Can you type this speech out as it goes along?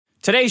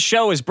Today's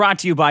show is brought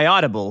to you by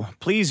Audible.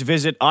 Please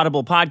visit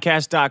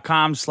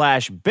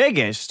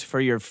audiblepodcast.com/biggest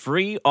for your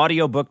free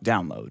audiobook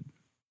download.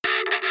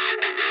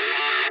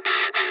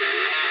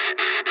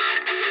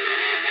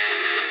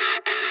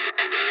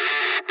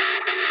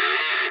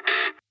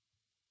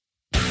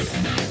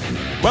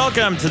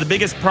 Welcome to the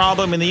biggest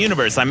problem in the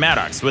universe. I'm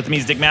Maddox. With me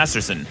is Dick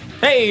Masterson.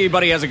 Hey,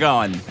 buddy, how's it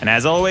going? And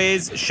as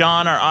always,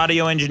 Sean, our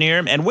audio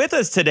engineer. And with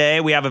us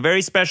today, we have a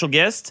very special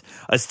guest,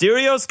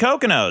 Asterios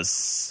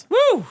Kokkinos.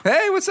 Woo!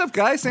 Hey, what's up,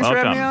 guys? Thanks for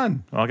having me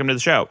on. Welcome to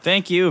the show.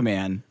 Thank you,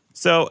 man.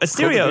 So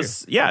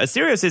Asterios,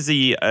 Asterios is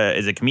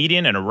a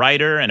comedian and a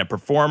writer and a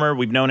performer.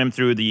 We've known him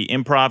through the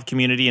improv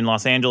community in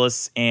Los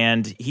Angeles,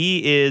 and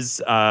he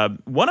is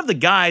one of the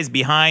guys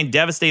behind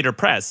Devastator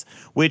Press,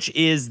 which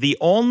is the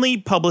only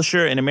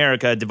publisher in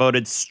America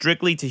devoted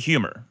strictly to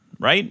humor,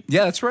 right?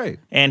 Yeah, that's right.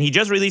 And he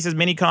just released his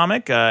mini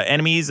comic,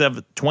 Enemies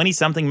of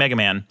 20-something Mega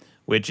Man,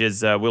 which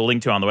is we'll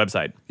link to on the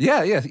website.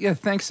 Yeah.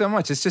 Thanks so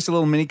much. It's just a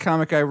little mini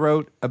comic I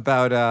wrote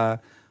about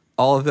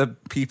all of the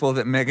people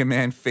that Mega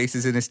Man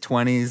faces in his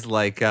 20s,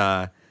 like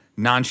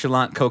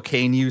nonchalant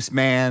cocaine use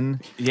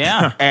man.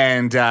 Yeah.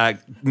 And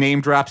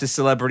name drops his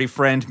celebrity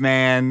friend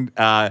man.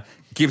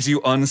 Gives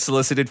you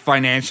unsolicited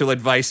financial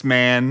advice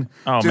man.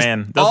 Oh, just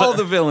man. All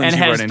the villains And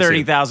you has run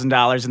into.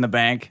 $30,000 in the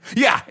bank.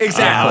 Yeah,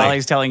 exactly. While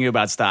he's telling you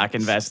about stock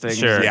investing.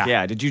 Sure.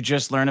 Yeah. Did you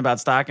just learn about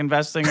stock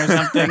investing or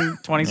something?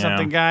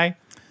 20-something guy?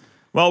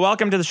 Well,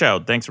 welcome to the show.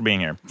 Thanks for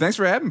being here. Thanks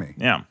for having me.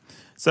 Yeah.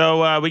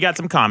 So we got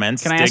some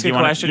comments. Can I Dick, ask you a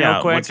question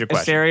real quick? What's your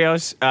question?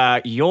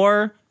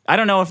 Asterios, I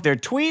don't know if they're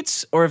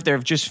tweets or if they're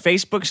just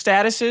Facebook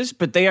statuses,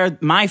 but they are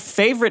my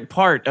favorite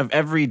part of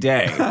every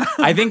day.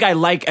 I think I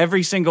like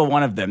every single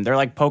one of them. They're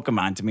like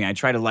Pokemon to me. I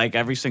try to like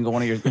every single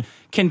one of your...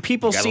 Can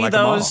people see like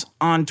 'em those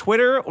on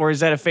Twitter, or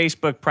is that a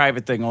Facebook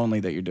private thing only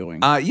that you're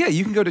doing? Yeah,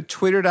 you can go to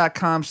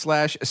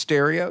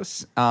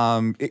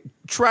twitter.com/Asterios.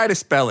 Try to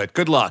spell it.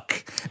 Good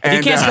luck. If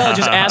you can't spell it,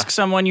 just ask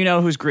someone you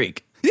know who's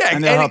Greek. Yeah,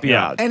 and they'll help you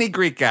out. Any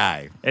Greek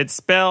guy. It's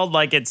spelled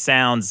like it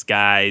sounds,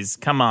 guys.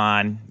 Come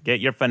on. Get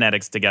your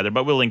phonetics together,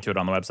 but we'll link to it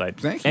on the website.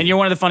 Thank you. And you're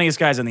one of the funniest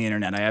guys on the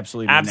internet. I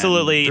absolutely mean that.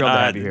 Absolutely. I'm thrilled to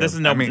have you here. This is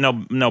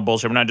no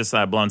bullshit. We're not just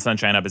blowing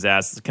sunshine up his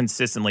ass. It's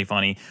consistently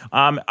funny.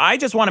 I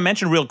just want to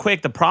mention real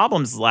quick the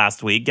problems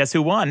last week. Guess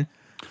who won?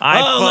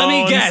 iPhone let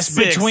me guess.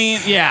 6.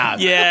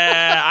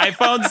 Yeah,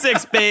 iPhone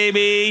 6,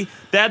 baby.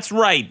 That's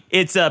right.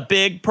 It's a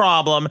big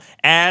problem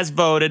as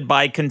voted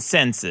by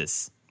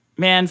consensus.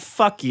 Man,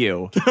 fuck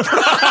you.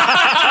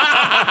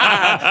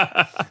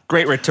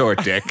 Great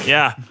retort, Dick.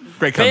 Yeah.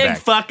 Great Big comeback.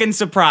 fucking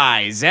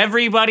surprise.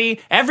 Everybody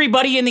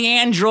in the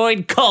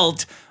Android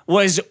cult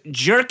was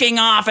jerking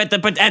off at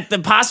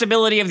the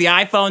possibility of the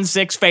iPhone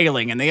 6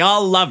 failing, and they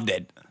all loved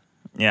it.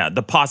 Yeah,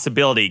 the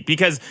possibility,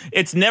 because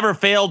it's never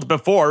failed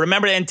before.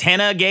 Remember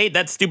Antenna Gate,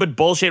 that stupid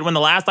bullshit when the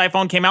last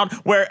iPhone came out,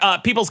 where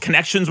people's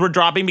connections were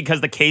dropping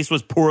because the case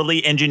was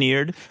poorly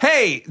engineered?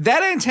 Hey,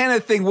 that antenna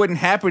thing wouldn't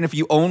happen if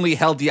you only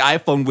held the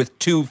iPhone with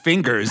 2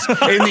 fingers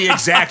in the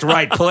exact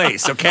right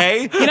place,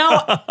 okay? You know,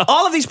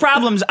 all of these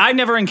problems I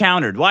never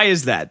encountered. Why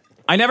is that?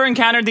 I never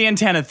encountered the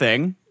antenna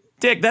thing.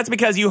 Dick, that's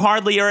because you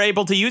hardly are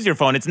able to use your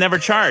phone. It's never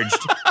charged.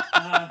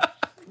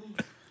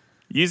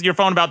 Use your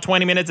phone about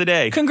 20 minutes a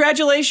day.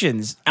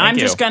 Congratulations. I'm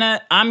just gonna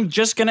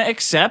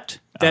accept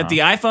that the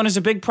iPhone is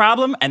a big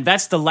problem, and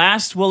that's the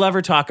last we'll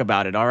ever talk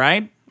about it, all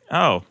right?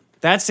 Oh.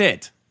 That's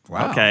it.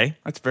 Wow. Okay.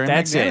 That's very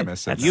That's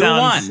magnanimous. it. of You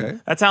won. Okay.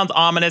 That sounds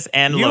ominous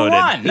and You loaded.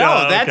 won. No,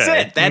 Oh, that's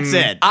okay. it. That's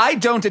it. I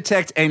don't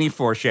detect any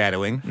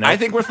foreshadowing. Nope. I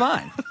think we're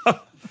fine. All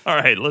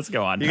right, let's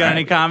go on. You got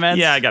any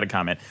comments? Yeah, I got a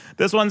comment.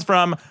 This one's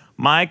from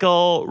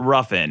Michael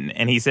Ruffin,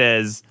 and he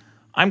says,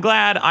 I'm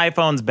glad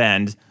iPhones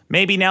bend.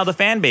 Maybe now the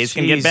fan base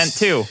can get bent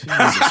too.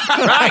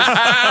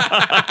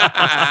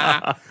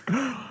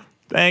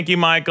 Thank you,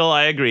 Michael.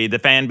 I agree. The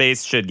fan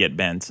base should get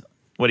bent.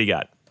 What do you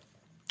got?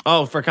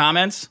 Oh, for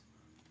comments?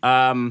 Wait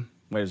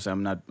a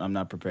second. I'm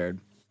not prepared.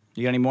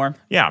 You got any more?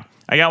 Yeah.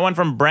 I got one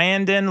from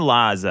Brandon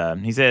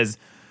Laza. He says,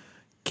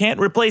 can't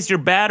replace your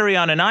battery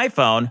on an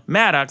iPhone?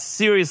 Maddox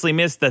seriously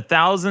missed the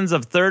thousands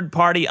of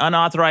third-party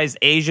unauthorized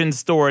Asian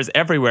stores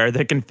everywhere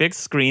that can fix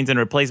screens and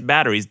replace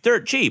batteries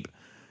dirt cheap.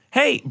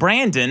 Hey,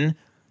 Brandon,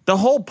 the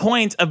whole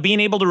point of being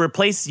able to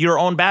replace your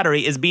own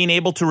battery is being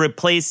able to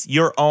replace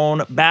your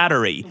own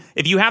battery.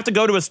 If you have to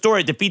go to a store,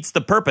 it defeats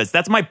the purpose.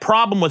 That's my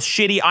problem with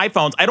shitty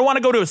iPhones. I don't want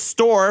to go to a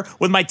store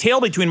with my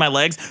tail between my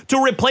legs to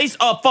replace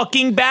a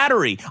fucking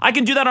battery. I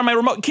can do that on my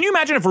remote. Can you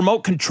imagine if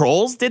remote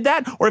controls did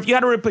that? Or if you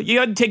had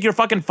to take your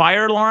fucking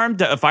fire alarm,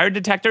 a fire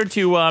detector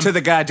to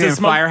the goddamn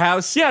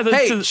firehouse? Yeah.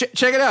 Hey,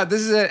 check it out.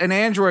 This is an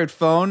Android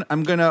phone.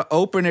 I'm going to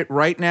open it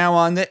right now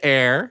on the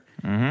air.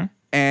 Mm-hmm.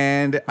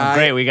 And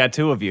great, we got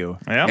 2 of you.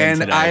 Yeah.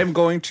 And I am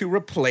going to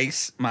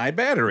replace my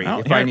battery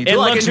if I need to. It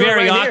I can looks do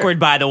very right here. awkward,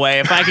 by the way.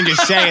 If I can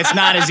just say, it's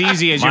not as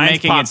easy as you're Mine's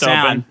making it popped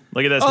sound. open.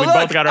 Look at this. Oh, We look,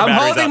 both got our I'm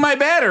batteries holding up. my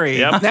battery.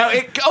 Yep. Now,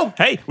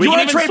 Hey, we you can want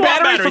to even trade swap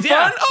batteries for batteries,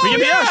 yeah. fun? Oh, We can-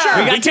 yeah,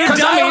 sure. We got two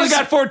Because I only dummies.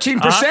 got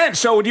 14%,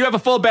 so do you have a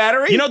full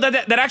battery? You know,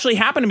 that actually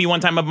happened to me one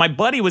time. My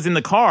buddy was in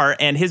the car,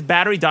 and his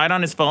battery died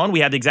on his phone.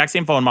 We had the exact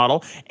same phone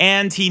model,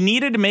 and he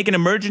needed to make an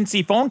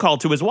emergency phone call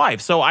to his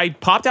wife. So I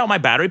popped out my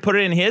battery, put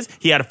it in his.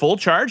 He had a full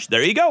charge.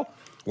 There you go.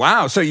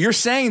 Wow, so you're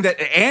saying that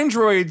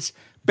Android's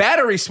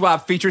battery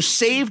swap feature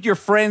saved your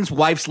friend's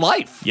wife's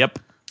life? Yep.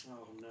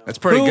 That's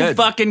pretty Who good.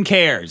 fucking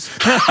cares?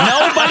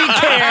 Nobody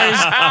cares.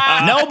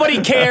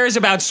 Nobody cares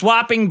about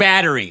swapping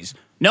batteries.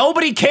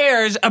 Nobody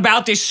cares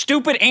about this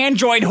stupid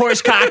Android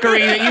horsecockery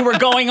that you were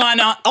going on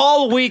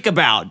all week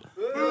about.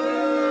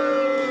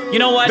 You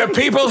know what? The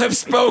people have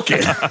spoken.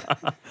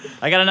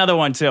 I got another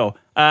one, too.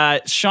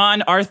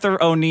 Sean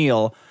Arthur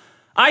O'Neill.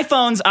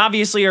 iPhones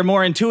obviously are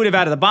more intuitive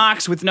out of the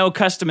box with no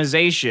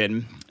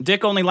customization.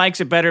 Dick only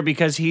likes it better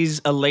because he's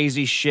a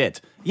lazy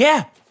shit.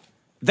 Yeah,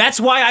 that's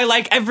why I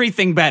like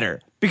everything better.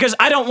 Because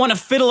I don't want to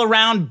fiddle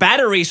around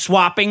battery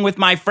swapping with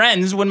my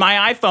friends when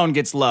my iPhone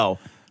gets low.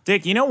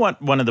 Dick, you know what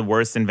one of the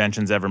worst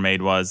inventions ever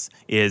made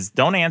is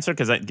don't answer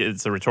because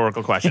it's a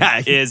rhetorical question.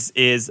 Yeah.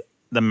 Is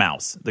the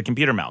mouse, the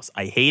computer mouse.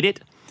 I hate it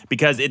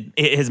because it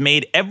has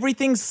made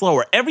everything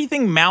slower.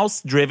 Everything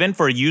mouse driven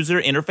for a user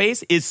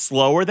interface is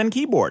slower than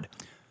keyboard.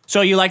 So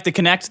you like the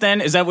Kinect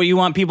then? Is that what you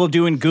want people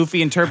doing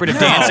goofy interpretive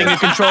dancing to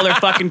control their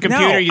fucking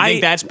computer? No, You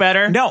think that's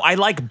better? No, I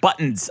like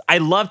buttons. I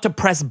love to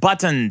press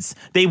buttons.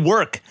 They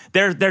work.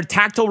 They're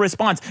tactile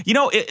response. You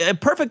know,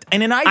 perfect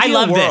in an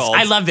ideal world.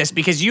 I love this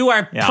because you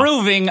are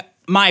proving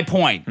my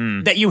point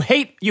that you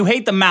hate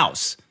the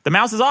mouse. The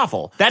mouse is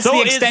awful. That's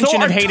the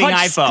extension of hating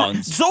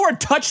iPhones. So are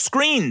touch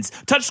screens.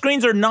 Touch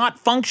screens are not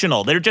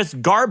functional. They're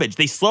just garbage.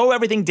 They slow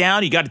everything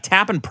down. You got to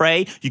tap and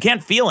pray. You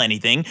can't feel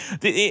anything.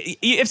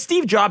 If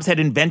Steve Jobs had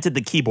invented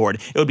the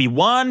keyboard, it would be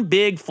one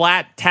big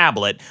flat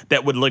tablet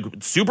that would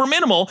look super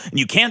minimal, and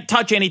you can't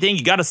touch anything.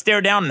 You got to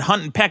stare down and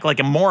hunt and peck like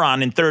a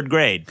moron in third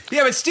grade.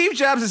 Yeah, but Steve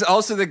Jobs is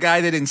also the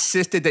guy that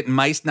insisted that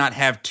mice not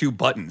have two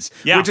buttons.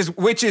 Yeah.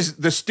 Which is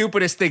the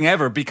stupidest thing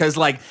ever because,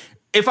 like,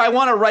 if I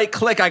want to right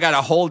click, I got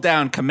to hold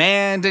down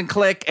command and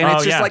click. And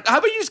it's just like, how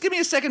about you just give me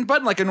a second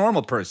button like a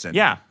normal person?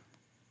 Yeah.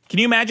 Can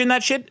you imagine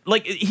that shit?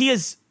 Like, he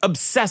is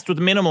obsessed with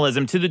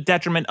minimalism to the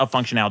detriment of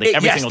functionality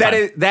every single time.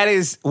 Yes, that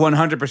is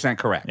 100%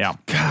 correct. Yeah.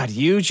 God,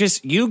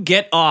 you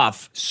get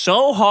off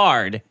so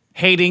hard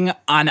hating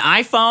on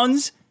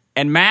iPhones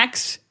and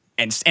Macs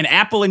and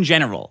Apple in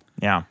general.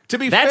 Yeah. To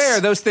be fair,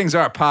 those things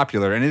are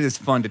popular, and it is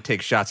fun to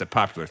take shots at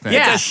popular things.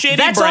 Yeah, It's a shitty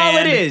that's brand.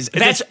 all it is.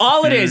 That's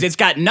all it is. It's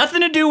got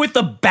nothing to do with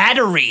the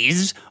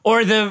batteries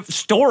or the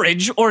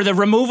storage or the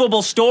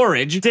removable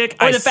storage Dick,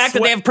 or I the fact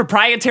that they have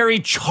proprietary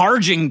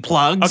charging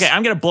plugs. Okay,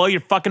 I'm going to blow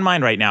your fucking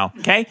mind right now,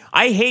 okay?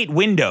 I hate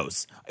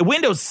Windows.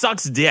 Windows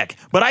sucks dick,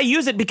 but I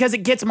use it because it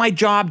gets my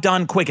job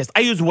done quickest. I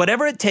use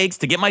whatever it takes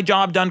to get my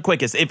job done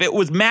quickest. If it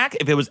was Mac,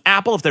 if it was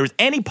Apple, if there was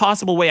any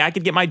possible way I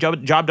could get my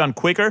job done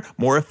quicker,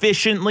 more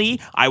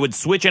efficiently, I would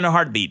switch in a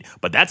heartbeat.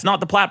 But that's not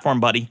the platform,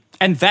 buddy.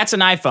 And that's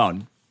an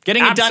iPhone.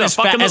 Getting it done as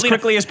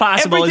quickly as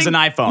possible is an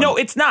iPhone. No,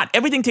 it's not.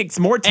 Everything takes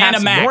more taps.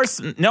 And a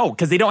Mac. No,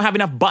 because they don't have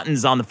enough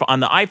buttons on the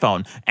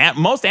iPhone. And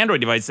most Android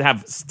devices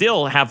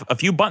still have a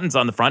few buttons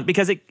on the front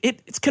because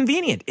it's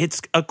convenient. It's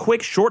a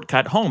quick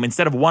shortcut home.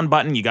 Instead of one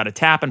button, you got to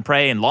tap and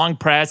pray and long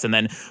press and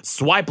then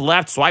swipe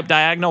left, swipe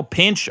diagonal,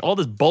 pinch, all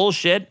this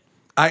bullshit.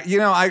 I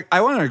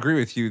want to agree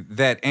with you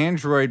that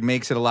Android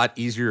makes it a lot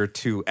easier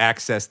to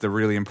access the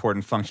really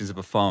important functions of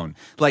a phone.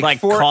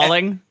 Like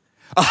calling?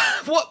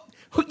 Well,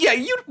 yeah,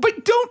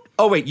 but don't.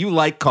 Oh wait, you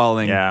like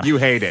calling? Yeah. You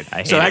hate it. I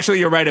hate so it. actually,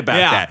 you're right about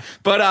Yeah.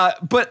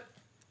 that. But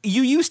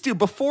you used to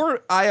before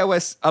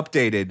iOS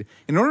updated.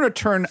 In order to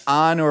turn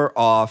on or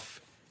off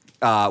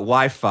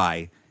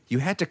Wi-Fi, you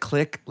had to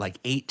click like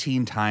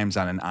 18 times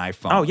on an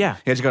iPhone. Oh, yeah.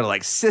 You had to go to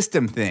like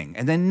system thing,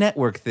 and then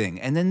network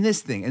thing, and then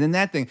this thing, and then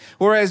that thing.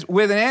 Whereas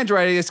with an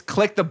Android, I just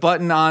click the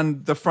button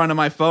on the front of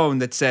my phone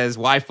that says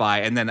Wi-Fi,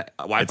 and then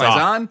Wi-Fi's off.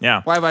 on,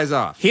 Yeah. Wi-Fi's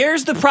off.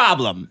 Here's the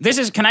problem.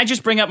 Can I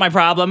just bring up my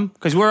problem?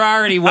 Because we're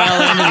already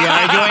well into the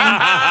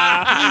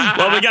arguing.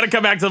 Well, we got to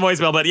come back to the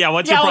voicemail, but yeah,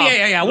 what's your problem?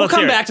 Yeah. We'll Let's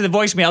come hear it. back to the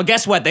voicemail.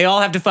 Guess what? They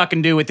all have to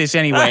fucking do with this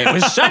anyway. It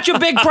was such a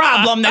big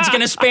problem that's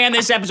going to span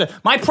this episode.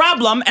 My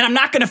problem, and I'm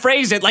not going to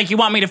phrase it like you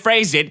want me to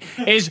phrase it,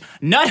 is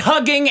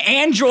nut-hugging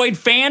Android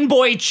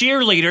fanboy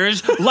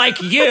cheerleaders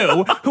like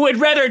you who would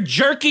rather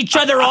jerk each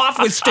other off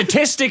with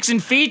statistics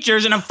and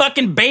features in a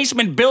fucking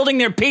basement building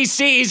their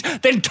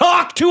PCs than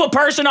talk to a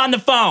person on the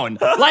phone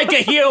like a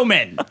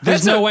human.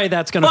 There's no way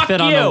that's going to Fuck fit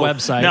on you. the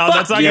website. No, Fuck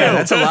that's not you. Yeah,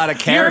 that's a lot of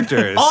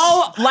characters.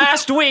 All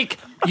last week,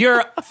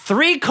 your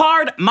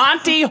 3-card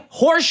Monty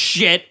horse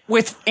shit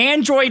with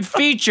Android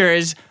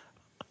features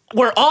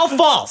were all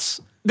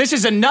false. This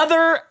is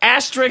another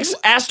asterisk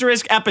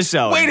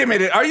episode. Wait a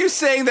minute. Are you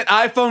saying that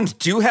iPhones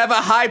do have a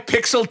high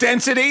pixel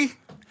density?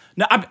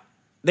 No,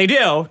 They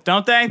do,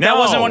 don't they? That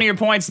wasn't one of your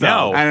points, though.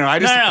 No. I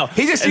don't know. No.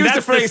 He just And used the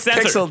that's phrase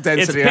sensor. pixel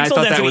density, It's and I pixel thought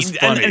that density. was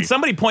funny. And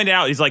somebody pointed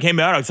out, he's like, hey,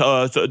 Maddox,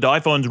 so the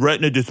iPhone's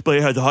Retina display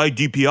has a high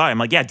DPI. I'm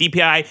like, yeah,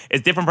 DPI is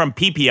different from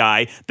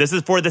PPI. This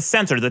is for the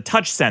sensor, the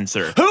touch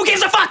sensor. Who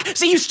gives a fuck?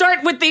 See, you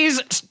start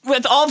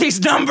with all these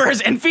numbers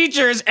and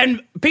features,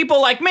 and people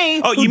like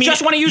me who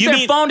just want to use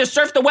their phone to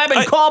surf the web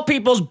and call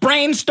people's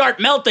brains start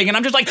melting. And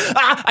I'm just like,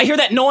 I hear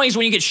that noise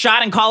when you get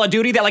shot in Call of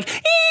Duty. That like,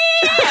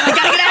 I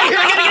gotta get out of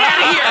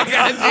here. I gotta get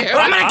out of here. Or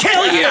I'm gonna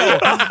kill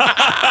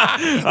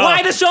you.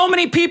 Why do so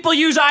many people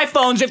use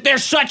iPhones if they're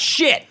such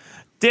shit?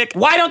 Dick.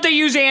 Why don't they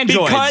use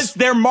Androids? Because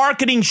they're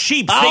marketing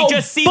sheeps. Oh, They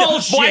just see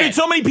bullshit. why do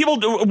so many people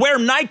wear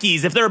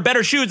Nikes if there are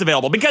better shoes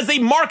available? Because they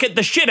market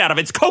the shit out of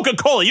it. It's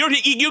Coca-Cola.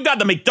 You got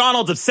the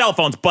McDonald's of cell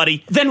phones,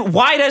 buddy. Then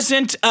why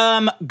doesn't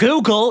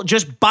Google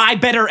just buy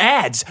better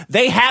ads?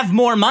 They have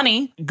more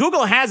money.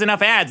 Google has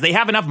enough ads. They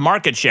have enough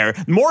market share.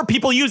 More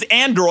people use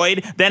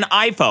Android than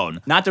iPhone.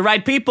 Not the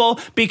right people,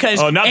 because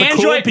not the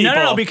Android. cool people.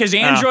 No, because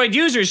Android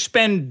users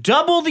spend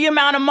double the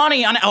amount of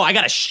money on. Oh, I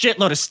got a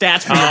shitload of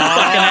stats for your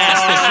fucking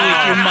ass this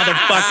week, you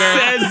motherfucker.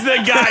 Says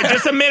the guy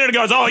just a minute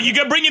ago. Oh, you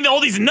can bring in all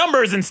these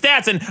numbers and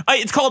stats, and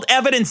it's called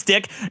evidence,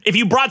 Dick. If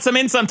you brought some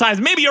in sometimes,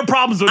 maybe your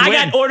problems would win.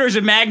 I got orders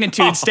of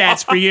magnitude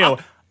stats for you.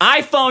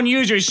 iPhone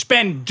users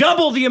spend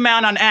double the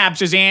amount on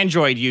apps as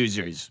Android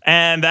users.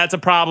 And that's a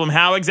problem.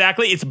 How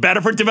exactly? It's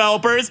better for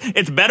developers.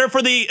 It's better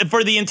for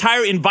the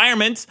entire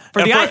environment.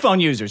 For the iPhone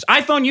users.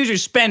 iPhone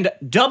users spend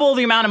double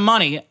the amount of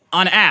money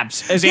on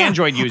apps as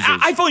Android users.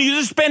 iPhone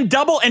users spend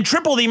double and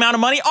triple the amount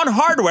of money on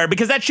hardware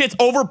because that shit's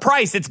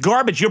overpriced. It's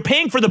garbage. You're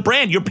paying for the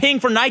brand. You're paying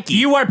for Nike.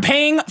 You are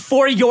paying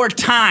for your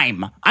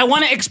time. I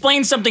want to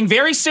explain something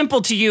very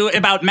simple to you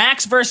about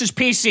Macs versus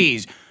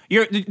PCs.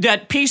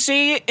 That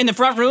PC in the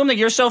front room that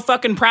you're so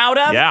fucking proud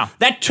of,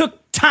 that took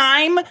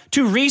time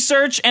to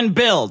research and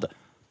build.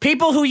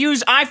 People who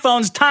use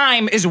iPhones,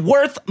 time is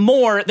worth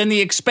more than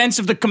the expense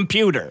of the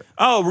computer.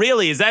 Oh,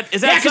 really? Is that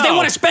Yeah, because they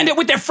want to spend it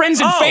with their friends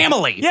and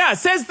family. Yeah,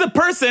 says the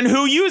person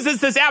who uses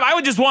this app. I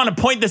would just want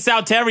to point this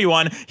out to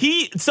everyone.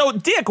 So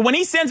Dick, when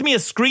he sends me a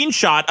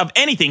screenshot of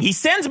anything, he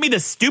sends me the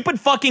stupid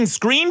fucking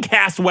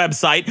screencast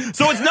website.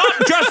 So it's not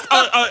just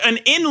an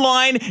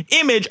inline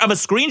image of a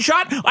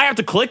screenshot. I have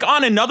to click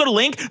on another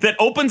link that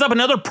opens up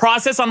another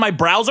process on my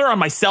browser, on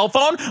my cell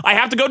phone. I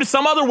have to go to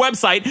some other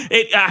website.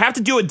 I have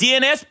to do a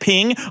DNS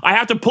ping. I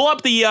have to pull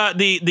up the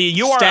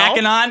URL.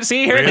 Stacking on.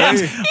 See, here it Really?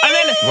 comes. And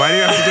then Why do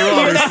you have to do all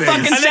Hear these that things?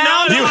 fucking And then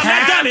sound? no, You I'm not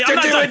have done. I'm to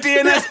not do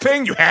done. a DNS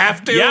ping. You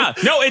have to. Yeah,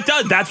 no, it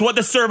does. That's what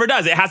the server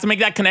does. It has to make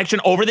that connection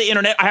over the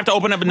internet. I have to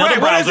open up another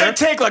Wait, what does browser. that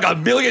take? Like a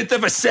millionth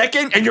of a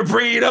second, and you're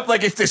bringing it up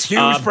like it's this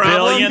huge A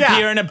problem. billionth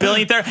here and a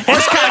billionth there.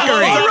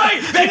 Horse-cockery. All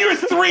right, then you're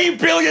 3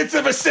 billionths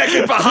of a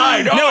second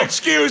behind. No,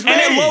 Excuse me.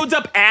 And it loads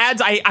up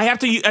ads. I have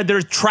to.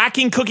 There's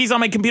tracking cookies on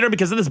my computer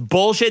because of this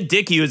bullshit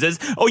Dick uses.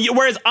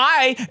 Whereas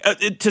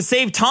to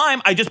save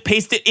time, I just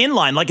paste it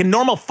inline like a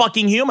normal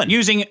fucking human.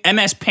 Using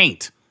MS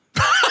Paint.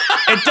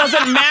 It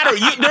doesn't matter.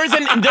 There's a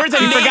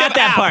He native forgot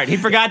that app. part. He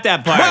forgot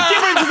that part. What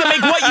difference does it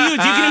make what you use? You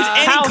can use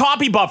any How-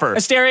 copy buffer.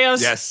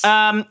 Asterios? Yes.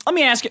 Let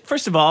me ask you,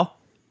 first of all,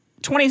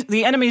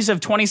 the enemies of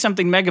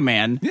 20-something Mega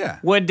Man. Yeah.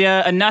 Would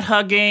a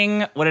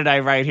nut-hugging, what did I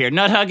write here?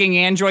 Nut-hugging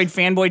Android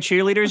fanboy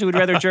cheerleaders who would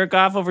rather jerk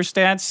off over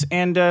stats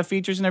and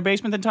features in their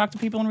basement than talk to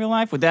people in real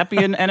life? Would that be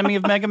an enemy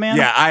of Mega Man?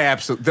 Yeah, I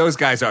absolutely. Those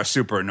guys are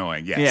super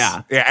annoying. Yes.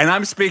 Yeah. And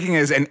I'm speaking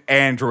as an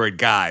Android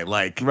guy.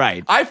 Like,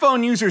 Right.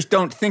 iPhone users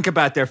don't think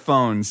about their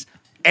phones.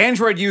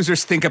 Android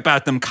users think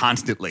about them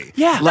constantly.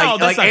 Yeah. No,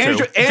 that's not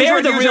true.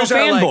 They're the real users are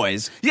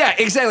fanboys. Yeah,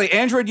 exactly.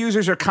 Android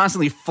users are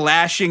constantly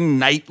flashing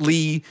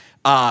nightly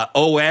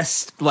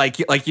OS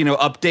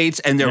updates,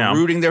 and they're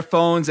rooting their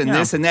phones and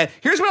this and that.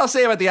 Here's what I'll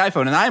say about the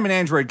iPhone, and I'm an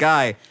Android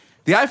guy.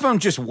 The iPhone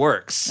just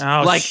works.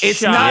 Oh, it's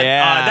shut not.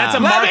 up. That's a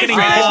Let me marketing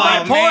finish my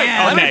point. point.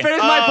 Let me Okay. finish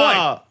my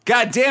point.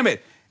 God damn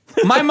it.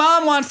 My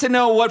mom wants to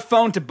know what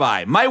phone to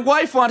buy. My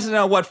wife wants to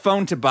know what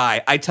phone to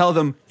buy. I tell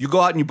them, you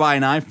go out and you buy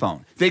an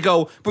iPhone. They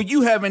go, but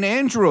you have an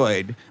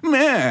Android.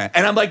 Meh.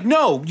 And I'm like,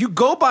 no, you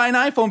go buy an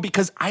iPhone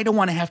because I don't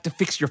want to have to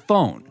fix your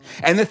phone.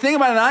 And the thing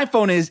about an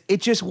iPhone is it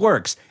just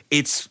works.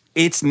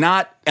 It's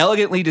not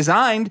elegantly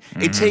designed.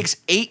 It takes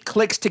 8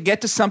 clicks to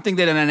get to something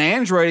that in an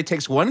Android, it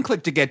takes 1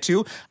 click to get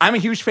to. I'm a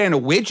huge fan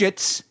of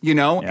widgets.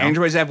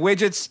 Androids have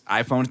widgets.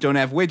 iPhones don't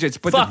have widgets.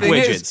 But Fuck the thing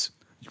widgets. is,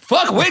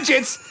 fuck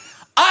widgets.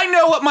 I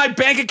know what my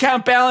bank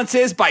account balance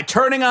is by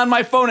turning on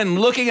my phone and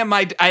looking at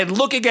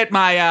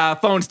my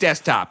phone's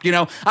desktop.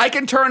 I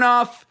can turn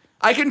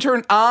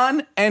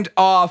on and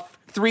off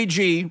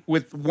 3G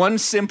with one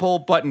simple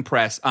button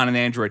press on an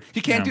Android.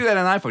 You can't do that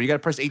on an iPhone. You got to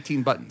press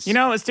 18 buttons.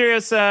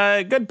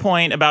 Asterios, good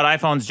point about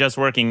iPhones just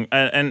working.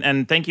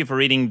 And thank you for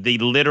reading the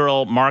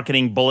literal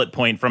marketing bullet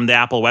point from the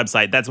Apple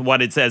website. That's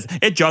what it says.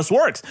 It just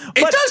works.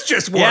 It does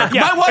just work.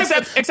 Yeah, My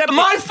wife, except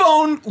my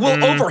phone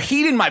will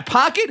overheat in my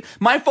pocket.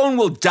 My phone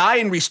will die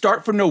and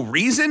restart for no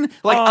reason.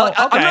 I'm not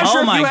sure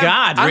Oh if my you have,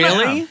 God, I'm not-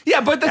 really?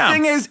 Yeah, but the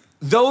thing is,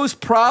 those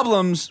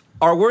problems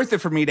are worth it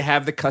for me to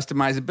have the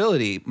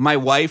customizability. My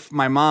wife,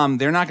 my mom,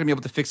 they're not going to be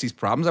able to fix these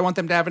problems. I want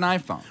them to have an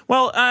iPhone.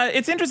 Well,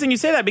 it's interesting you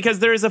say that because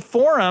there is a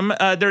forum,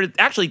 there are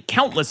actually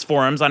countless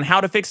forums on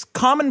how to fix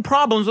common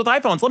problems with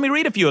iPhones. Let me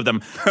read a few of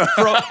them.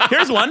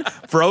 Here's one,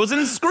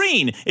 frozen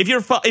screen. If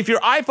your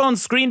iPhone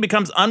screen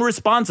becomes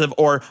unresponsive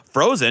or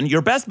frozen,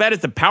 your best bet is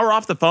to power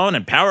off the phone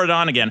and power it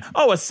on again.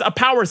 Oh, a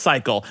power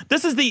cycle.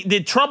 This is the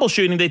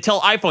troubleshooting they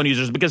tell iPhone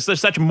users because they're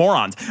such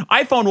morons.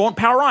 iPhone won't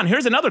power on.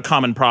 Here's another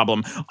common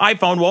problem.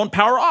 iPhone won't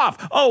power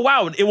off. Oh,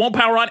 wow, it won't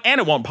power on and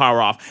it won't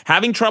power off.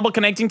 Having trouble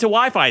connecting to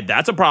Wi-Fi,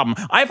 that's a problem.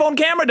 iPhone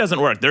camera doesn't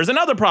work. There's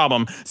another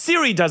problem.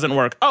 Siri doesn't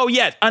work. Oh,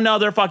 yet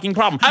another fucking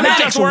problem.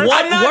 Maddox, what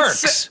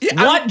works?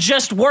 What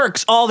just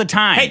works all the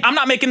time? Hey, I'm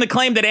not making the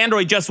claim that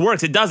Android just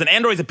works. It doesn't.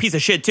 Android's a piece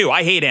of shit, too.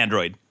 I hate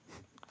Android.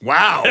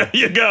 Wow. There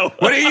you go.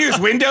 What do you use?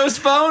 Windows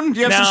phone?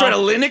 Do you have some sort of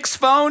Linux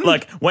phone?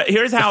 Look,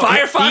 here's how...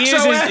 Firefox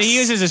OS? He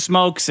uses a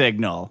smoke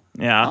signal.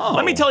 Yeah. Oh.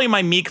 Let me tell you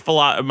my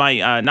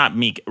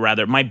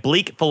my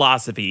bleak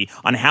philosophy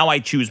on how I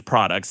choose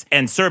products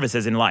and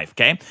services in life,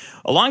 okay?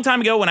 A long time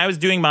ago when I was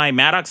doing my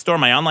Maddox store,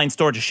 my online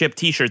store to ship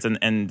t-shirts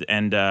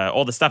and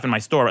all the stuff in my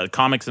store,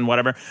 comics and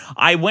whatever,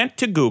 I went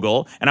to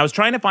Google and I was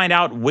trying to find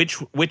out which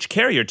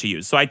carrier to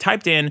use. So I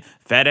typed in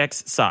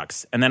FedEx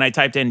sucks, and then I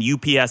typed in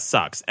UPS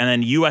sucks, and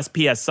then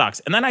USPS sucks,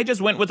 and then I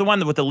just went with the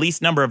one with the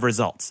least number of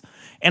results.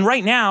 And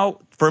right now,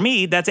 for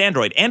me, that's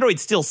Android. Android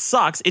still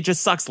sucks. It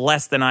just sucks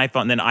less than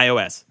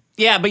iOS.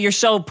 Yeah, but you're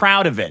so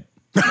proud of it.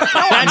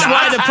 That's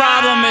why the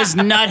problem is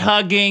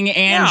nut-hugging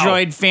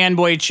Android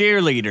fanboy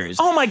cheerleaders.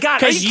 Oh my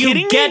God, are you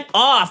kidding me? Get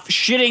off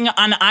shitting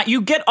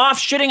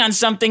on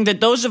something that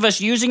those of us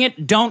using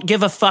it don't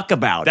give a fuck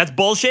about. That's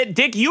bullshit.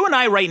 Dick, you and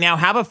I right now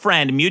have a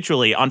friend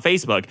mutually on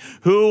Facebook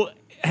who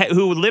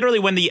literally,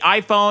 when the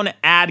iPhone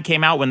ad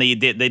came out, when they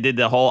did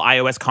the whole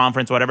iOS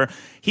conference, whatever,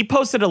 he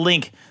posted a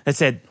link that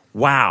said,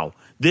 wow,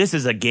 this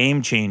is a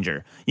game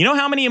changer. You know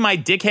how many of my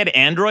dickhead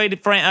Android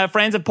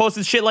friends have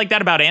posted shit like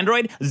that about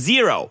Android?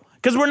 0.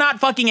 Because we're not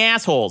fucking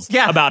assholes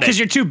about it. Because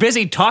you're too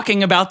busy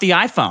talking about the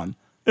iPhone.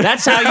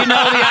 That's how you know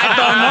the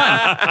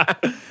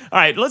iPhone won. All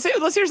right, let's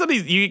hear some of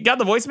these. You got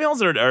the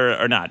voicemails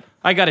or not?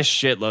 I got a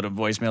shitload of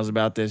voicemails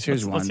about this.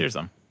 Here's one. Let's hear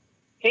some.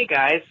 Hey,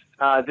 guys.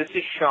 This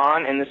is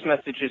Sean, and this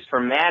message is for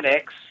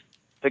Maddox,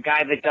 the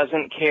guy that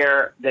doesn't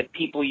care that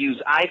people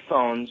use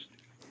iPhones,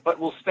 but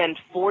will spend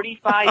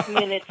 45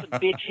 minutes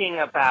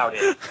bitching about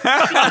it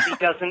because he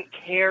doesn't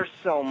care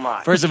so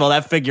much. First of all,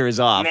 that figure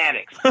is off.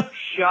 Maddox,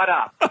 shut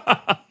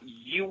up.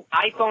 You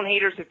iPhone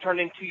haters have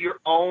turned into your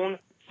own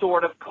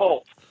sort of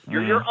cult.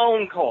 You're your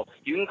own cult.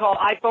 You can call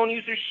iPhone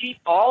users sheep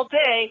all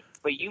day,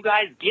 but you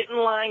guys get in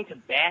line to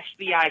bash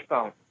the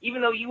iPhone,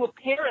 even though you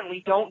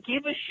apparently don't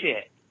give a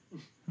shit.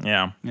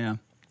 Yeah. Yeah.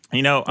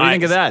 You know, what do you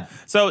think of that?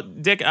 So,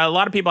 Dick, a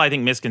lot of people, I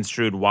think,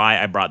 misconstrued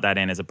why I brought that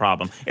in as a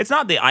problem. It's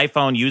not the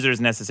iPhone users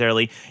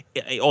necessarily,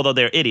 although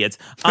they're idiots.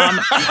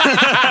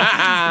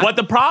 What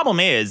the problem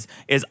is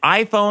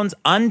iPhone's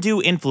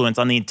undue influence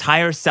on the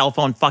entire cell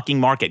phone fucking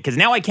market. Because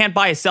now I can't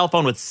buy a cell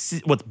phone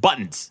with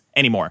buttons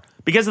anymore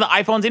because of the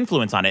iPhone's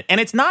influence on it.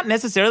 And it's not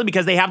necessarily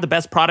because they have the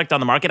best product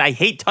on the market. I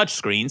hate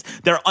touchscreens.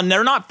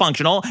 They're not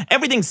functional.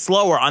 Everything's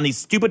slower on these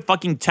stupid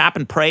fucking tap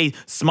and pray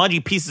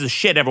smudgy pieces of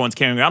shit everyone's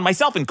carrying around,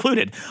 myself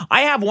included.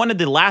 I have one of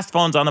the last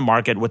phones on the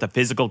market with a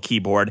physical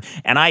keyboard,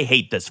 and I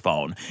hate this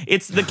phone.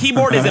 The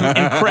keyboard is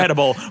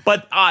incredible,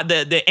 but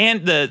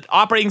the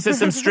operating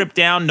system's stripped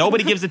down.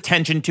 Nobody gives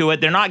attention to it.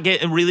 They're not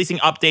releasing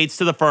updates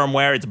to the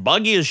firmware. It's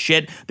buggy as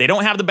shit. They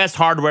don't have the best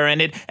hardware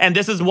in it, and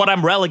this is what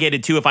I'm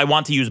relegated to if I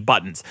want to use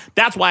buttons.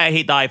 That's why I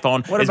hate the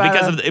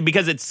iPhone.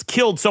 Because it's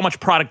killed so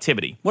much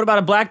productivity. What about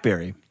a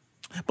BlackBerry?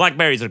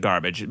 BlackBerries are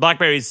garbage.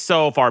 BlackBerry's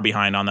so far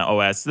behind on the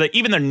OS.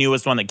 Even their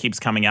newest one that keeps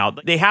coming out,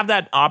 they have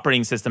that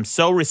operating system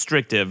so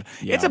restrictive.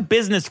 Yeah. It's a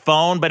business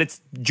phone, but it's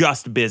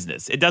just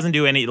business. It doesn't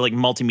do any like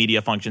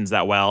multimedia functions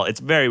that well. It's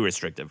very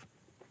restrictive.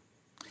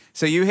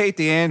 So you hate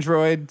the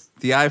Android,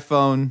 the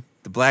iPhone,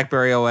 the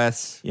BlackBerry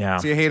OS. Yeah.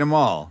 So you hate them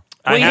all.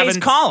 Well, he hates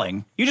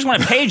calling. You just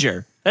want a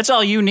pager. That's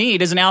all you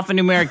need is an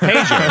alphanumeric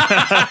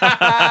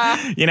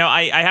pager. You know,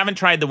 I haven't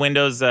tried the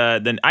Windows.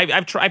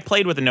 I've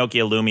played with the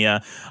Nokia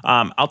Lumia.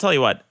 I'll tell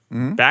you what.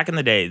 Mm-hmm. Back in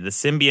the day, the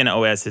Symbian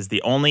OS is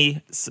the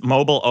only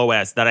mobile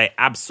OS that I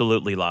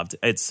absolutely loved.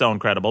 It's so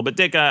incredible. But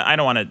Dick, I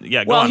don't want to.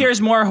 Yeah. Go on.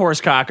 Here's more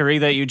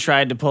horsecockery that you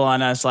tried to pull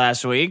on us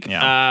last week.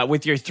 Yeah.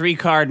 With your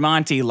 3-card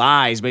Monty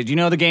lies. But do you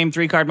know the game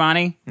 3-card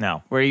Monty?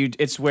 No.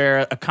 It's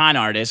where a con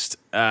artist,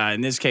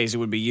 in this case it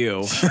would be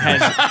you,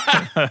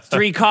 has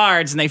 3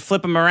 cards and they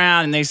flip them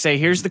around and they say,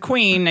 "Here's the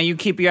queen. Now you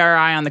keep your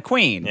eye on the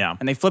queen." Yeah.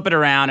 And they flip it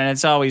around and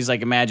it's always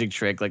like a magic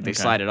trick. Like they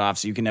slide it off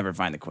so you can never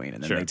find the queen,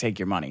 and then they take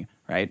your money,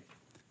 right?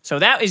 So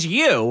that is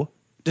you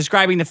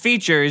describing the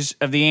features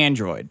of the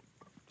Android.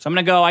 So I'm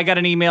going to go. I got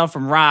an email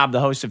from Rob, the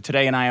host of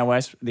Today on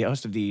iOS, the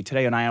host of the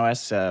Today on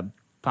iOS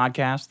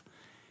podcast.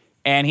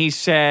 And he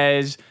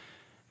says,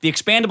 the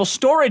expandable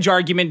storage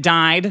argument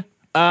died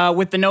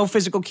with the no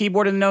physical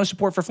keyboard and no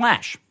support for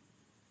Flash.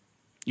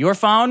 Your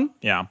phone?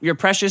 Yeah. Your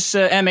precious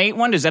M8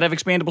 one, does that have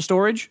expandable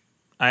storage?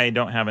 I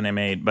don't have an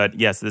M8, but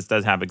yes, this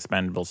does have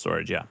expandable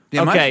storage. Yeah.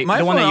 Yeah, Okay, the one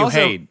phone that you also,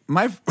 hate.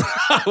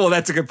 Well,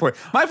 that's a good point.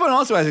 My phone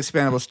also has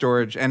expandable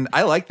storage, and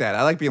I like that.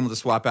 I like being able to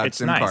swap out It's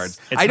SIM nice.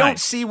 cards. It's I don't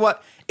nice. see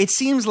what it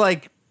seems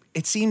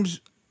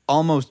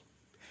almost.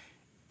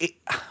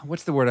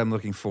 What's the word I'm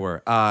looking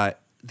for?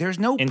 There's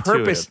no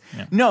Intuitive, purpose.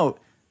 yeah. No.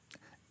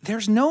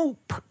 There's no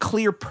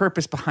clear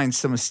purpose behind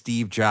some of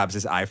Steve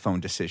Jobs' iPhone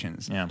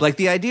decisions. Yeah. Like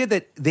the idea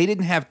that they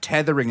didn't have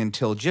tethering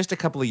until just a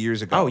couple of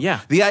years ago. Oh,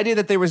 yeah. The idea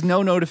that there was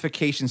no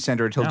notification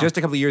center until No. just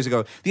a couple of years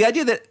ago. The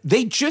idea that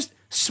they just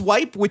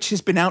Swipe, which has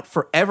been out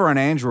forever on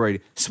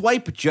Android,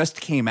 Swipe just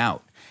came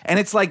out. And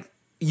it's like,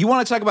 you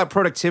want to talk about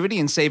productivity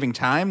and saving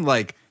time?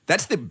 Like,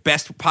 that's the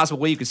best possible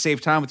way you could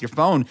save time with your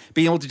phone,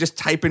 being able to just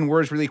type in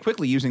words really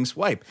quickly using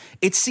Swipe.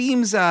 It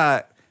seems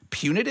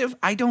punitive.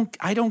 I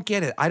don't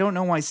get it. I don't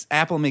know why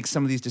Apple makes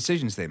some of these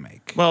decisions they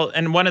make. Well,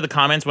 and one of the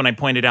comments when I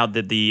pointed out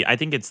that I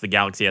think it's the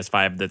Galaxy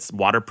S5 that's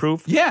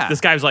waterproof. Yeah.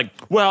 This guy was like,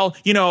 well,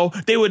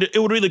 it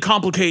would really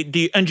complicate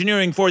the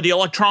engineering for the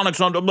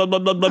electronics on blah, blah, blah,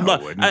 blah, blah, blah.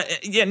 it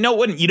wouldn't. No, it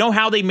wouldn't. You know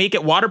how they make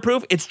it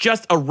waterproof? It's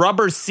just a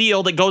rubber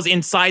seal that goes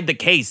inside the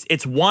case.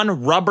 It's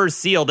one rubber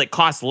seal that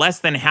costs less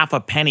than half a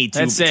penny to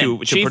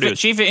produce.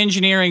 Chief of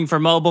engineering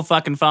for mobile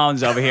fucking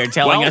phones over here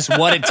telling Well- us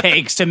what it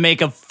takes to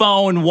make a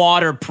phone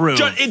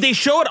waterproof. They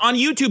show it on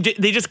YouTube.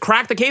 They just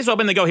crack the case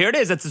open. They go, here it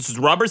is. It's this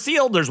rubber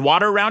seal. There's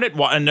water around it,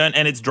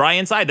 and it's dry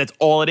inside. That's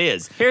all it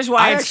is. Here's why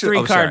I it's actually-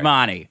 oh, 3-card sorry.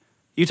 money.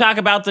 You talk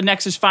about the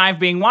Nexus 5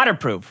 being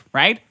waterproof,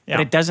 right? Yeah.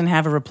 But it doesn't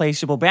have a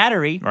replaceable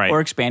battery Right.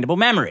 or expandable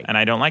memory. And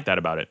I don't like that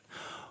about it.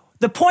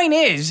 The point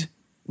is,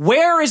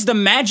 where is the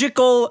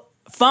magical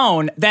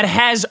phone that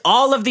has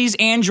all of these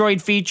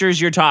Android features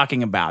you're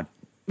talking about?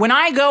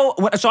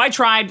 So I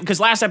tried, because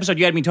last episode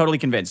you had me totally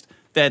convinced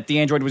that the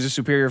Android was a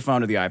superior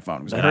phone to the iPhone,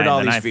 because I heard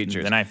all these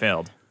features. Then I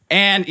failed.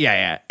 And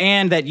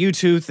and that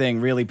U2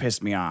 thing really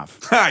pissed me off.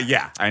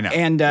 Yeah, I know.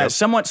 And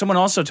someone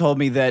also told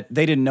me that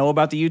they didn't know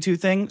about the U2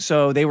 thing,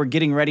 so they were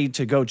getting ready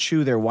to go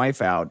chew their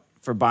wife out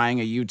for buying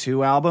a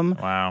U2 album.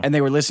 Wow. And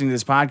they were listening to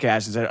this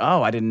podcast and said,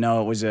 "Oh, I didn't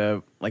know it was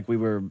we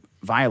were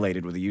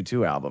violated with a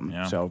U2 album."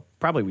 Yeah. So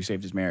probably we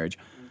saved his marriage.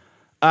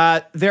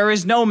 There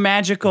is no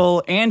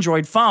magical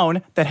Android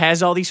phone that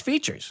has all these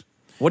features.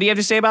 What do you have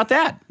to say about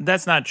that?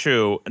 That's not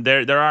true.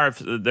 There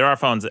are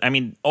phones. I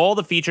mean, all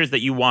the features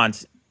that you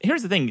want.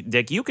 Here's the thing,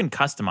 Dick. You can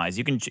customize.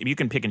 You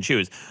can pick and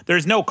choose.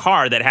 There's no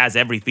car that has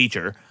every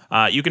feature.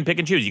 You can pick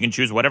and choose. You can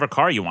choose whatever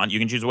car you want. You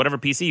can choose whatever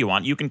PC you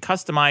want. You can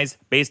customize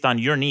based on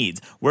your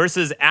needs.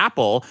 Versus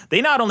Apple, they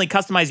not only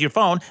customize your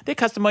phone, they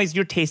customize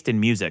your taste in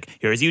music.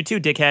 Here's U2,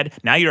 dickhead.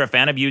 Now you're a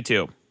fan of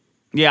U2.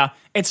 Yeah,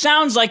 it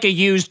sounds like a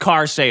used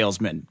car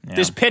salesman. Yeah.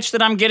 This pitch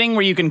that I'm getting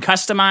where you can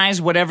customize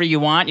whatever you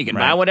want. You can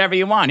buy Right. whatever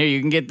you want. Here, you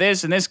can get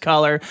this in this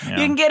color. Yeah.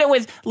 You can get it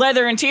with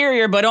leather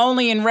interior, but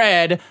only in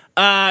red.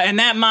 And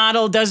that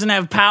model doesn't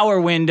have power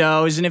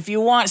windows. And if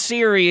you want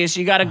serious,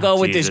 you got to go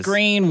with this Jesus.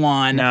 green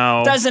one.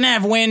 No. Doesn't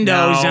have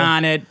windows No.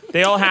 on it.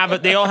 They all have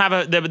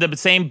the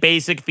same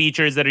basic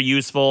features that are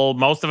useful.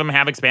 Most of them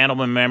have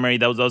expandable memory,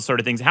 those sort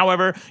of things.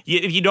 However,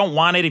 if you don't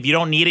want it, if you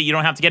don't need it, you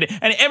don't have to get it.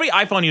 And every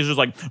iPhone user is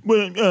like,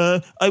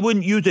 well, I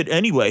wouldn't use it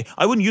anyway.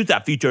 I wouldn't use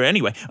that feature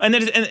anyway. And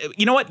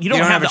you know what? You don't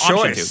have the have a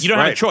option choice. to. You don't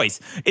have a Right. choice.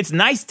 It's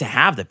nice to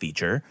have the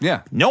feature.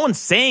 Yeah. No one's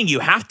saying you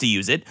have to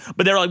use it,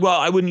 but they're like, well,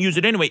 I wouldn't use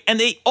it anyway. And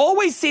they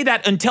always say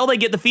that until they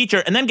get the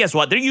feature. And then guess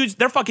what?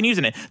 They're fucking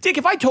using it. Dick,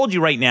 if I told you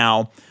right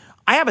now,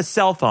 I have a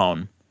cell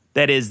phone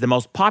that is the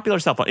most popular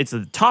cell phone. It's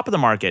at the top of the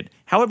market.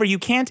 However, you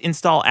can't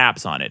install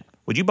apps on it.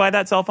 Would you buy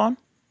that cell phone?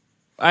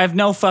 I have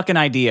no fucking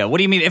idea. What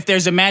do you mean? If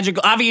there's a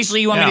magical...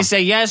 Obviously, you want me Yeah. to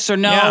say yes or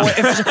no.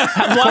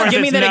 Yeah. Well, give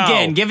me it's that no.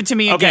 again. Give it to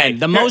me Okay, again.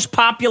 The here- most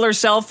popular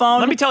cell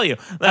phone? Let me tell you.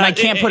 And I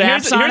can't put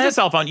apps on Here's it? a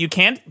cell phone. You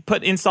can't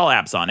install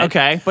apps on it.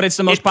 Okay, but it's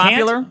the most It can't-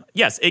 popular?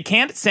 Yes, it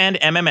can't send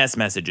MMS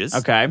messages.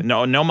 Okay.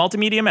 No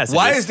multimedia messages.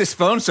 Why is this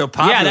phone so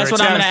popular? Yeah, that's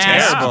what It I'm sounds gonna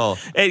ask. terrible.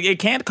 It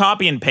can't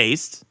copy and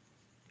paste.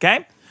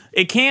 Okay.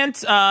 It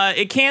can't.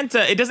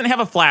 It doesn't have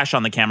a flash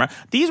on the camera.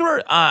 These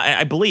were,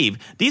 I believe,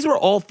 these were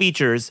all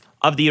features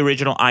of the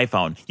original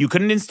iPhone. You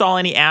couldn't install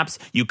any apps.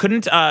 You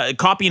couldn't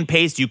copy and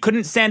paste. You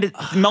couldn't send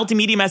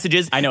multimedia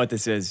messages. I know what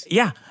this is.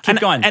 Yeah. Keep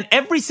going. And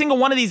every single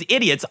one of these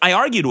idiots I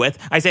argued with,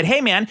 I said,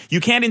 hey, man,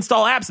 you can't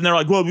install apps. And they're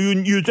like, well, we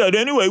wouldn't use that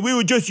anyway. We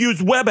would just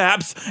use web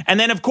apps. And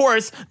then, of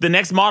course, the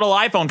next model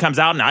iPhone comes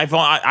out, and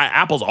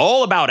Apple's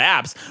all about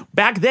apps.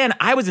 Back then,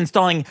 I was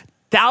installing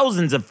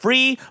thousands of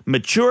free,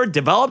 mature,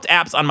 developed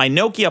apps on my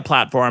Nokia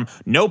platform,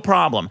 no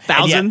problem. And yet-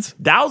 Thousands?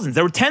 thousands.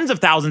 There were tens of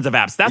thousands of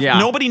apps. Yeah.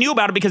 Nobody knew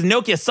about it because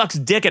Nokia sucks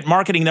dick at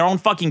marketing their own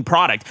fucking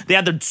product. They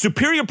had the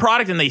superior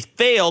product and they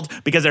failed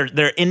because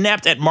they're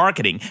inept at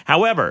marketing.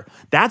 However,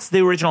 that's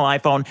the original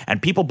iPhone,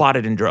 and people bought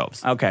it in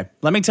droves. Okay,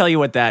 let me tell you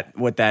what that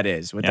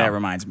is, Yeah. that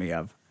reminds me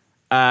of.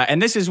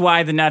 And this is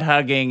why the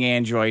nut-hugging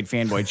Android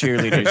fanboy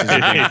cheerleaders is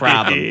a big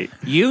problem.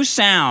 You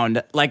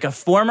sound like a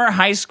former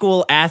high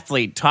school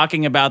athlete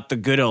talking about the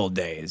good old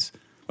days.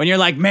 When you're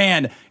like,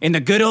 man, in the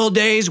good old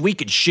days, we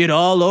could shit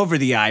all over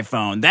the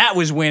iPhone. That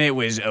was when it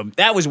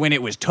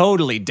was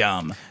totally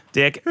dumb.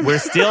 Dick, we're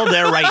still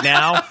there right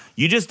now.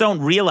 You just don't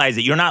realize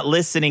it. You're not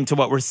listening to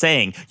what we're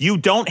saying. You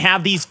don't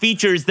have these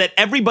features that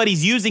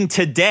everybody's using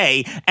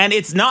today, and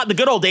it's not the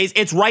good old days.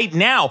 It's right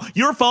now.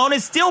 Your phone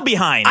is still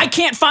behind. I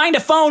can't find a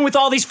phone with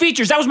all these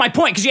features. That was my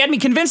point, because you had me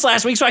convinced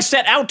last week, so I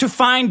set out to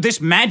find this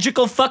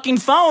magical fucking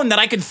phone that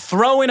I could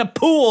throw in a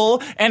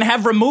pool and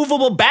have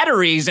removable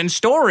batteries and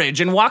storage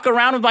and walk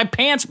around with my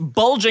pants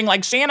bulging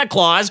like Santa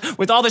Claus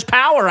with all this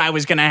power I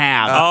was going to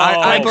have.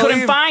 I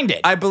couldn't find it.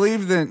 I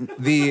believe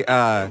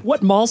the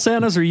What mall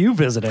Santas are you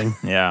visiting?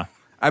 Yeah.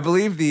 I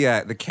believe the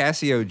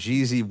Casio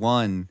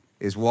GZ1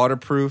 is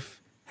waterproof,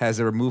 has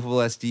a removable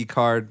SD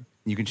card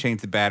you can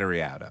change the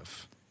battery out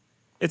of.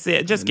 It's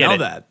just get know it.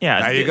 that.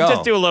 Yeah, There you go.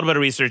 Just do a little bit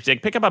of research,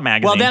 Dick. Pick up a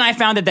magazine. Well, then I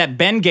found that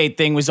Bengate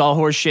thing was all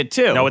horse shit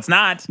too. No, it's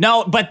not.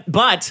 No, but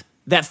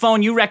that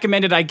phone you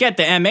recommended I get,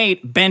 the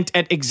M8, bent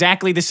at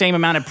exactly the same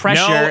amount of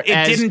pressure. No, it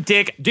as- didn't,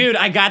 Dick. Dude,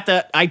 I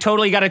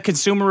totally got a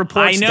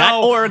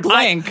consumerreports.org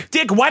link.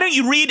 Dick, why don't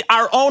you read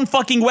our own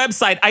fucking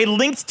website? I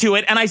linked to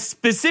it, and I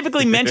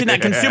specifically mentioned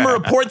that Consumer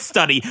Reports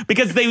study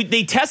because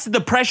they tested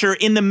the pressure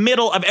in the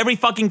middle of every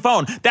fucking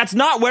phone. That's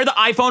not where the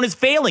iPhone is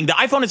failing. The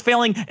iPhone is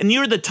failing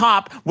near the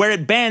top where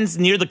it bends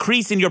near the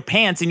crease in your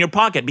pants in your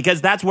pocket because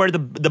that's where the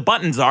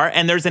buttons are,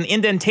 and there's an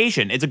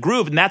indentation. It's a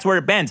groove, and that's where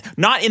it bends.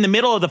 Not in the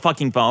middle of the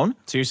fucking phone.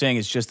 So you're saying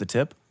it's just the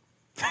tip?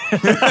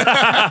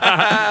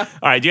 All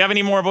right, do you have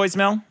any more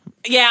voicemail?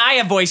 Yeah, I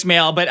have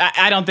voicemail, but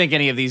I don't think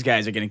any of these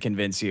guys are going to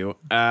convince you.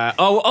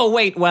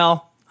 Wait,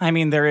 well, I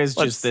mean, there is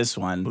just this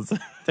one.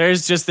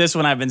 There's just this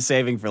one I've been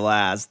saving for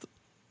last.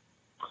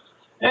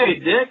 Hey,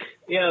 Dick.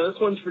 Yeah, this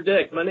one's for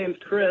Dick. My name's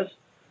Chris,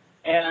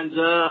 and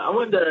I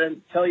wanted to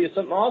tell you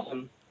something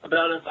awesome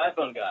about us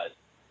iPhone guys.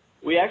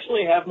 We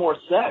actually have more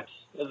sex,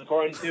 as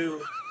according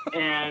to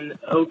an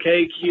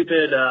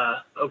OkCupid,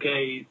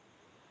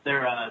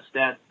 their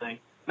stats thing.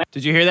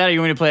 Did you hear that, or you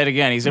want me to play it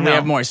again? He said we No.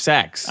 have more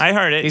sex. I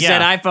heard it. He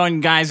said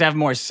iPhone guys have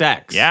more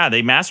sex. Yeah,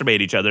 they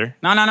masturbate each other.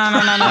 No.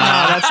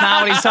 That's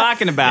not what he's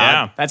talking about.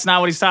 Yeah. That's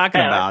not what he's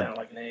talking I about. sound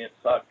like an idiot.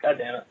 Fuck. God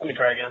damn it. Let me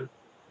try again.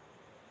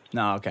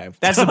 No, okay.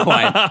 That's the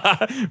point.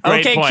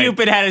 Great point.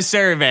 Cupid had a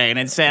survey, and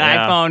it said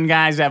Yeah. iPhone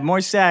guys have more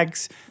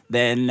sex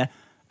than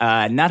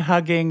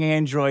nut-hugging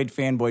Android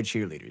fanboy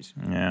cheerleaders.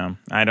 Yeah,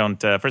 I don't.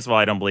 First of all,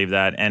 I don't believe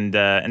that, and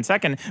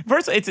second,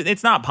 first,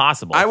 it's not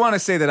possible. I want to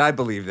say that I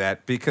believe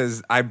that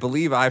because I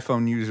believe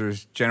iPhone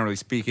users, generally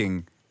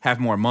speaking, have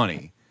more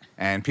money.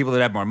 And people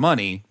that have more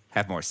money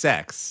have more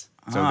sex.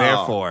 So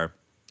therefore,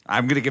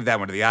 I'm going to give that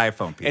one to the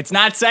iPhone people. It's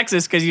not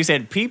sexist because you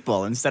said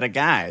people instead of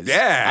guys.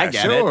 yeah, I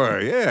get sure,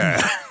 it.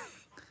 yeah.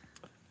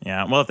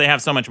 Yeah, well, if they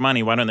have so much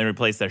money, why don't they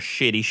replace their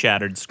shitty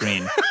shattered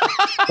screen?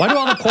 Why do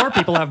all the poor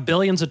people have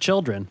billions of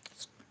children?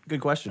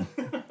 Good question.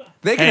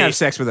 They can Hey. have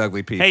sex with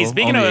ugly people. Hey,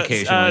 speaking only of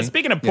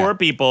occasionally. poor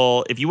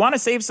people, if you want to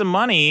save some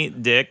money,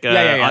 Dick,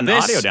 on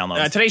This, audio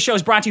downloads. Today's show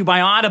is brought to you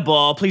by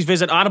Audible. Please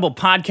visit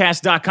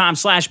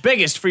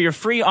audiblepodcast.com/biggest for your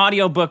free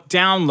audiobook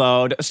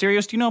download.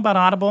 Sirius, do you know about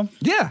Audible?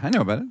 Yeah, I know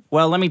about it.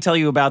 Well, let me tell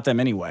you about them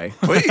anyway.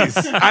 Please.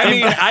 I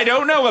mean, I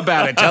don't know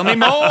about it. Tell me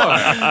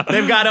more.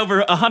 They've got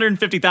over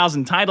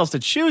 150,000 titles to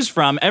choose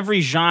from.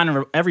 Every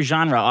genre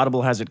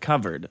Audible has it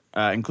covered,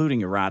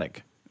 including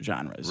erotic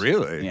genres.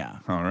 Really? Yeah.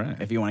 All right.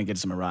 If you want to get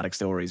some erotic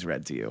stories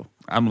read to you.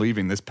 I'm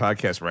leaving this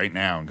podcast right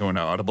now and going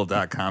to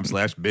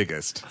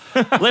audible.com/biggest.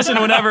 Listen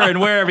whenever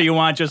and wherever you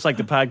want, just like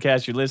the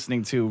podcast you're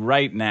listening to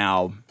right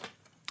now.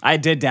 I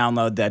did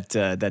download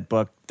that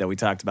book that we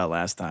talked about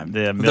last time.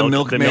 The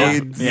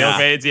milkmaids. Yeah.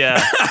 Milkmaids,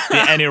 yeah.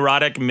 An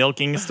erotic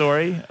milking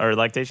story or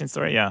lactation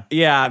story, yeah.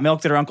 Yeah,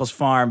 Milked at Her Uncle's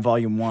Farm,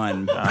 Volume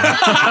 1. Volume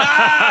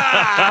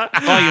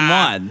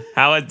 1.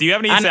 Do you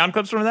have any sound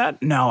clips from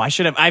that? No, I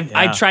should have.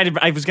 I tried to.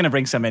 I was going to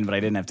bring some in, but I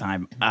didn't have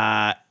time.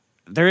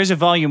 There is a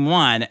Volume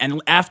 1,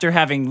 and after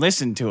having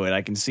listened to it,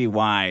 I can see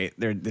why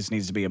this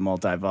needs to be a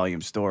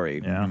multi-volume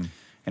story. Yeah.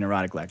 An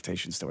erotic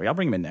lactation story. I'll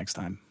bring him in next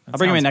time. I'll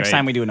bring him in sounds next great.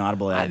 time we do an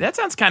Audible ad. That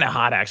sounds kind of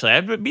hot, actually.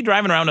 I'd be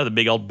driving around with a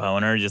big old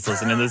boner just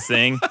listening to this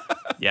thing.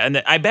 Yeah,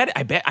 and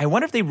I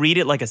wonder if they read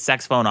it like a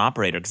sex phone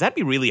operator, because that'd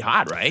be really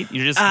hot, right?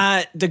 You're just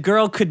The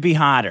girl could be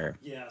hotter.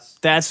 Yes.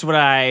 That's what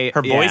I...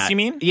 Her voice, you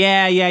mean?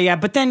 Yeah.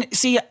 But then,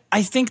 see,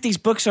 I think these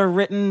books are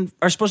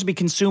supposed to be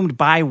consumed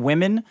by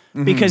women,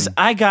 because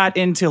I got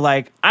into,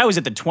 I was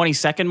at the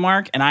 20-second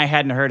mark, and I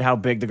hadn't heard how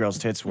big the girl's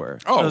tits were.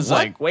 Oh, I was what?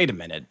 like, wait a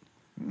minute.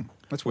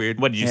 That's weird.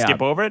 What, did you Yeah.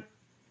 skip over it?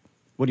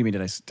 What do you mean,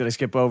 did I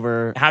skip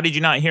over? How did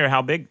you not hear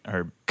how big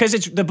her... Because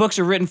the books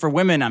are written for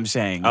women, I'm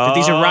saying. That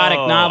these erotic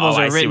novels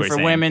I are see written what for you're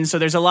saying. women, so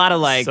there's a lot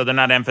of, So they're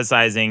not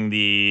emphasizing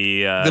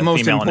the most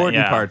female important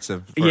yeah. parts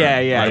of Yeah.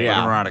 an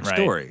erotic Right.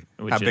 story.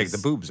 Which How big is the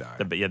boobs are.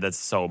 Yeah, that's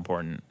so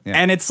important. Yeah.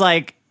 And it's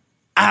like,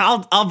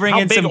 I'll bring How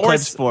in big some or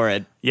clips s- for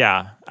it.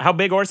 Yeah, how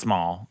big or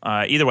small.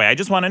 Either way, I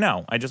just want to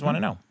know.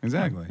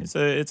 Exactly.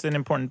 It's an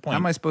important point. How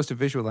am I supposed to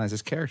visualize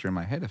this character in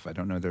my head if I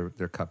don't know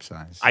their cup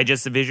size? I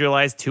just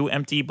visualized 2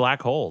 empty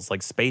black holes,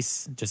 like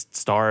space, just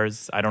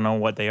stars. I don't know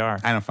what they are.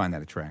 I don't find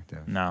that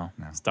attractive. No,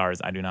 stars.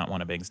 I do not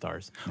want a big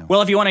stars.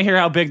 Well, if you want to hear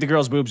how big the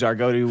girls' boobs are,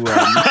 go to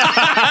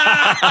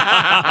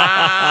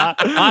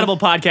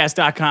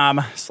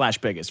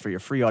audiblepodcast.com/biggest for your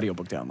free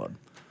audiobook download.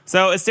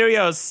 So,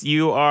 Asterios,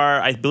 you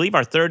are, I believe,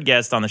 our 3rd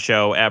guest on the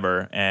show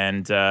ever,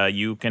 and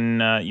you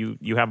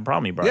have a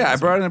problem you brought. Yeah, I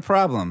this brought week. in a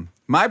problem.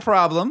 My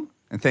problem,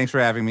 and thanks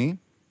for having me.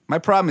 My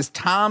problem is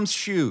Tom's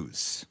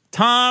shoes.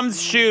 Tom's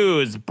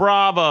shoes.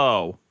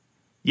 Bravo.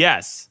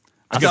 Yes.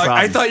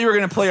 I thought you were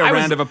going to play a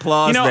round of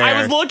applause there.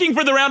 I was looking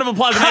for the round of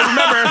applause, and I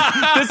remember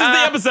this is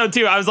the episode,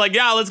 too. I was like,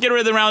 yeah, let's get rid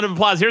of the round of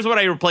applause. Here's what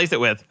I replaced it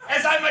with.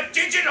 As I'm a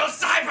digital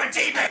cyber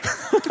demon.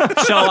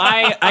 So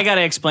I got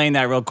to explain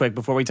that real quick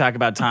before we talk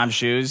about Tom's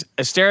shoes.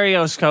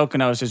 Asterios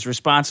Kokkinos is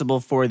responsible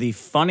for the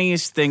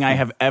funniest thing I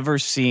have ever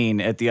seen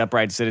at the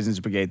Upright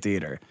Citizens Brigade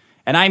Theater.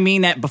 And I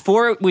mean that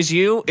before it was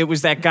you, it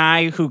was that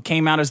guy who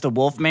came out as the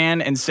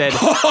Wolfman and said...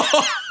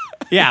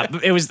 Yeah,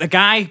 it was the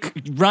guy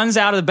runs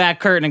out of the back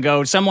curtain and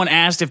goes, someone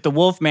asked if the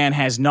Wolfman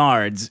has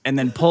nards, and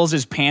then pulls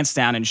his pants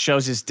down and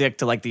shows his dick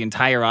to like the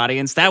entire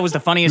audience. That was the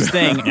funniest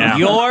thing.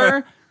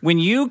 Yeah. When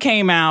you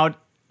came out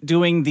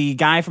doing the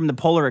guy from the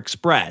Polar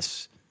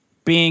Express,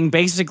 being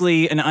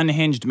basically an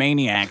unhinged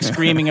maniac,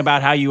 screaming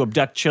about how you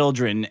abduct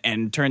children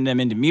and turn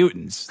them into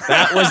mutants.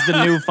 That was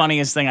the new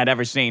funniest thing I'd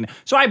ever seen.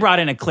 So I brought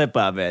in a clip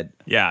of it.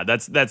 Yeah,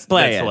 that's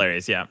Play it.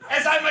 hilarious, yeah.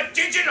 As I'm a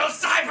digital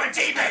cyber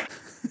demon.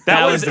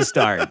 That was the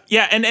start.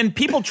 Yeah, and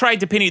people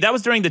tried to pin you. That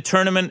was during the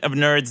Tournament of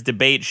Nerds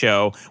debate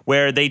show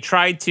where they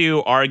tried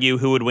to argue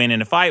who would win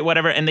in a fight,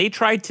 whatever, and they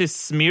tried to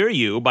smear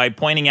you by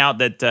pointing out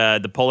that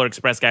the Polar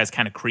Express guy is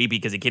kind of creepy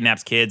because he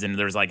kidnaps kids and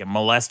there's like a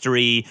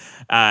molestery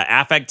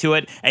affect to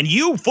it, and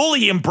you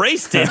fully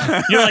embraced it.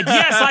 You're like,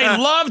 yes, I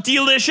love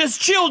delicious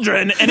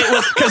children, and it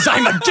was because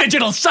I'm a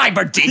digital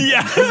cyber demon.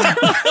 Yeah.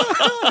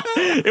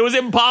 It was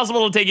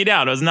impossible to take you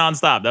down. It was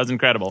nonstop. That was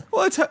incredible.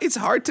 Well, it's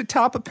hard to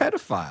top a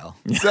pedophile.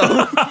 So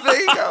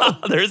there you go.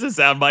 There's a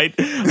soundbite.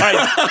 All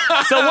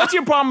right. So what's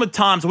your problem with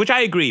Tom's, which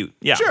I agree.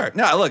 Yeah. Sure.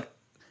 No, look,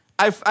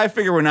 I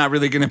figure we're not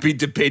really going to be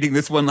debating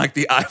this one like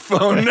the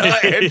iPhone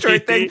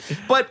Android thing.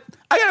 But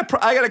I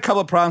got a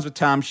couple of problems with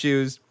Tom's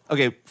shoes.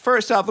 Okay,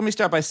 first off, let me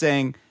start by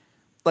saying,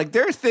 like,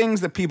 there are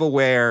things that people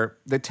wear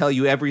that tell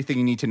you everything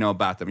you need to know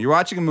about them. You're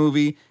watching a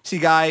movie, see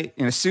a guy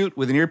in a suit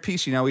with an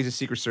earpiece, you know he's a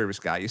Secret Service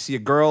guy. You see a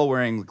girl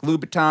wearing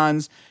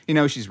Louboutins, you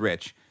know she's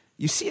rich.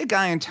 You see a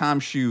guy in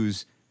Tom's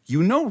shoes,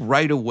 you know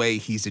right away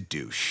he's a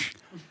douche.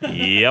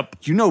 Yep.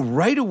 You know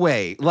right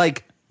away.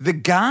 Like, the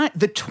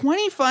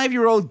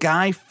 25-year-old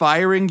guy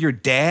firing your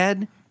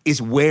dad is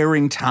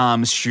wearing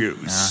Tom's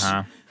shoes.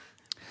 Uh-huh.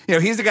 You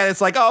know, he's the guy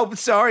that's like, oh,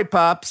 sorry,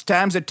 Pops,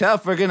 times are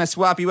tough. We're going to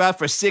swap you out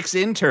for 6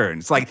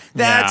 interns. Like,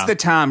 that's the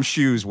Tom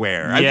shoes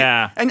wear.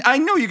 Yeah. And I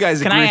know you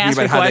guys Can agree I with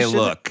me ask about a how they question?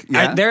 look.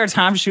 Yeah? There are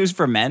Tom's shoes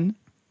for men?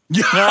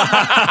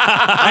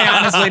 I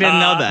honestly didn't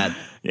know that.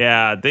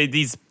 Yeah,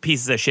 these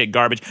pieces of shit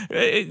garbage.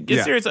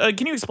 Serious,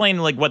 can you explain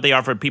like what they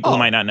are for people who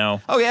might not know?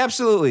 Oh, yeah,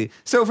 absolutely.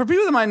 So for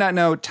people that might not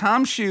know,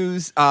 Tom's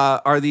shoes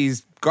are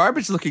these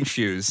garbage-looking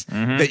shoes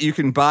that you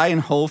can buy in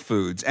Whole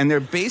Foods, and they're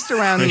based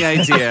around the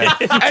idea.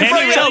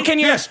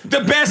 Yes,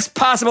 the best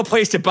possible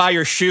place to buy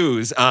your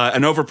shoes,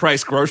 an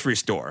overpriced grocery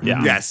store.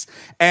 Yeah. Yes.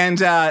 And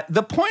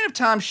the point of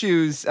Tom's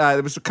shoes,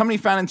 it was a company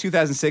founded in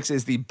 2006,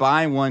 is the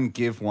buy one,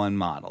 give one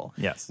model.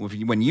 Yes.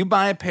 When you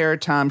buy a pair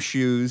of Tom's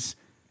shoes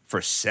for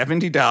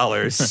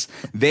 $70,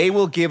 they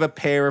will give a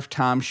pair of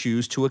Tom's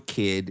shoes to a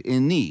kid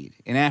in need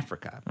in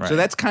Africa. Right. So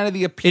that's kind of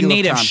the appeal In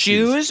need of Tom's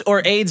shoes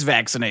or AIDS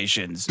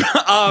vaccinations?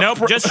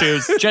 Nope, just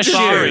shoes. Just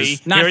Sorry.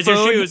 shoes. Not Here's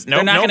food. your shoes. Nope,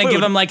 They're not no going to food.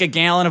 give them like a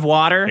gallon of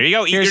water. Here you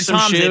go. Eat Here's your some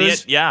Tom's, shoes.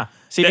 idiot. Yeah.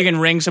 See if you can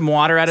wring some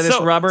water out of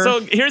this rubber. So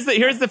here's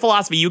the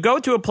philosophy. You go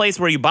to a place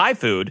where you buy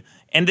food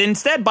and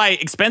instead buy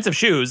expensive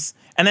shoes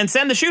and then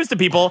send the shoes to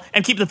people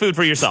and keep the food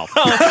for yourself.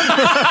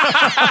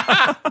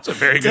 That's a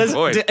very good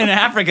point. In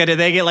Africa, did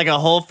they get like a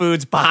Whole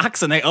Foods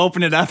box and they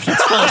open it up and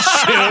it's full of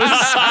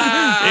shoes?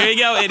 There you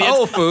go, idiots.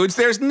 Whole Foods,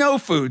 there's no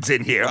foods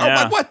in here.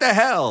 Yeah. Oh, what the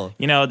hell?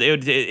 You know,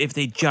 if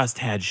they just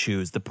had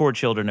shoes, the poor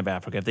children of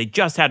Africa, if they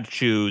just had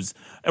shoes,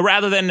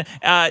 rather than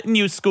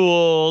new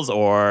schools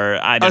or,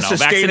 I don't know,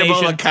 sustainable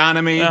vaccination.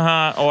 economy.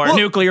 Or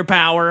Nuclear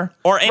power.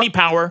 or any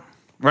power.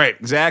 Right,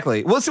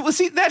 exactly. Well,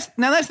 see, that's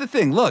the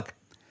thing. Look,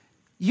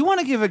 you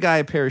want to give a guy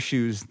a pair of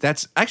shoes.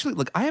 That's actually,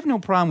 look, I have no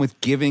problem with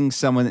giving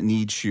someone that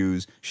needs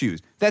shoes.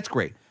 That's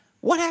great.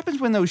 What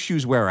happens when those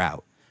shoes wear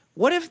out?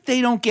 What if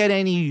they don't get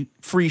any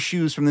free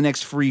shoes from the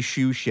next free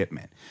shoe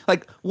shipment?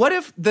 Like, what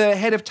if the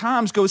head of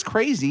Tom's goes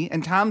crazy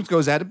and Tom's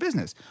goes out of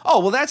business?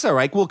 Oh, well, that's all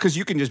right. Well, because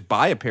you can just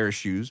buy a pair of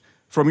shoes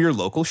from your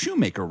local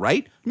shoemaker,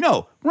 right?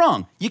 No,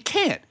 wrong. You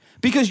can't.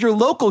 because your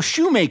local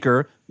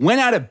shoemaker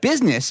went out of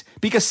business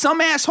because some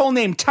asshole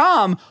named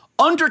Tom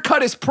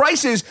undercut his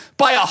prices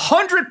by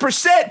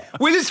 100%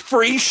 with his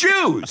free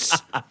shoes.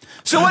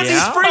 So what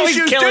these free He's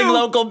shoes killing do?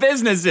 local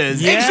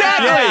businesses.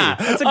 Exactly. Yeah.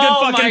 That's a good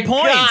fucking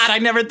point. God, I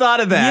never thought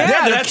of that.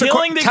 Yeah, they're that's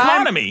killing the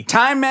economy.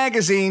 Time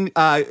magazine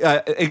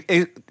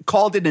it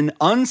called it an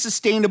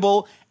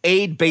unsustainable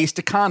aid-based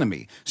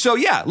economy. So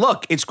yeah,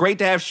 look, it's great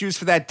to have shoes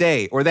for that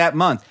day or that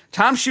month.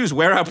 Tom's shoes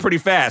wear out pretty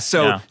fast.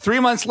 So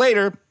 3 months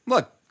later,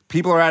 look,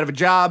 people are out of a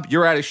job,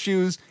 you're out of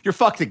shoes, you're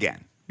fucked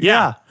again.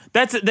 Yeah.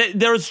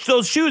 Those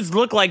shoes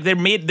look like they're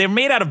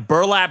made out of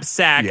burlap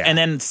sack and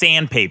then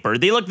sandpaper.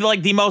 They look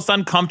like the most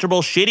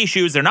uncomfortable, shitty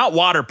shoes. They're not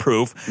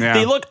waterproof. Yeah.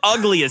 They look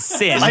ugly as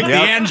sin. Like the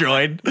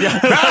Android.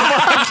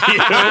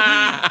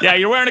 Yeah,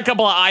 you're wearing a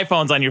couple of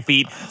iPhones on your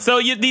feet.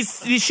 So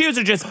these shoes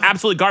are just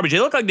absolute garbage.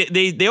 They look like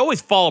they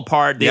always fall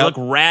apart. They look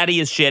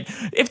ratty as shit.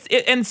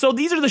 And so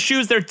these are the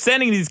shoes they're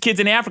sending these kids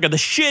in Africa, the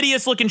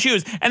shittiest looking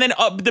shoes. And then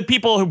the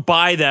people who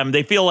buy them,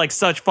 they feel like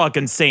such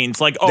fucking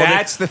saints. Like,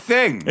 That's the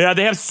thing. Yeah,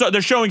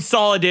 they're showing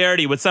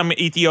solidarity with some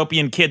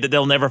Ethiopian kid that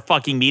they'll never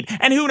fucking meet.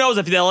 And who knows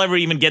if they'll ever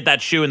even get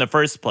that shoe in the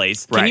first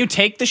place. Can you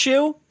take the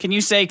shoe? Can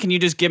you say, can you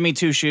just give me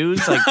 2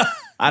 shoes? Like,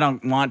 I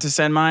don't want to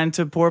send mine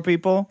to poor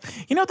people.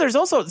 You know, there's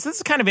also, this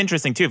is kind of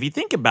interesting too. If you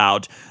think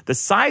about the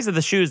size of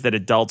the shoes that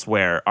adults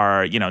wear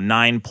are,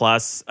 9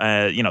 plus,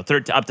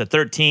 up to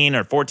 13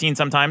 or 14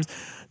 sometimes.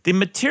 The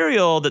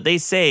material that they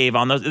save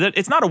on those,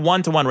 it's not a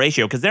 1-to-1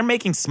 ratio because they're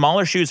making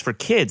smaller shoes for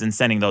kids and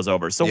sending those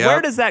over. So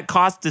where does that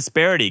cost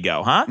disparity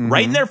go, huh? Mm-hmm.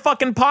 Right in their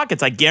fucking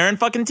pockets. I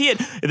guarantee it.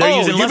 They're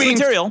using less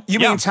material. You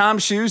mean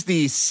Tom's Shoes,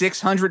 the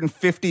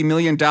 $650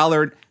 million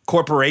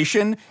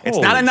corporation? It's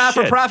not a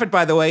not-for-profit,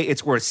 by the way.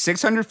 It's worth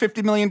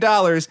 $650 million.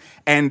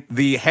 And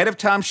the head of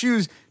Tom's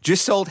Shoes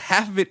just sold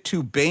half of it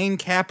to Bain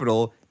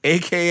Capital,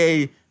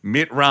 a.k.a.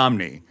 Mitt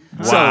Romney.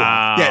 Wow. So,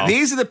 yeah,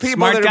 these are the people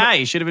Smart that guy.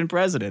 He should have been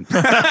president.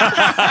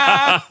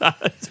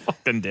 It's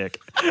fucking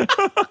dick.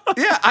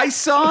 Yeah, I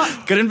saw...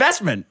 Good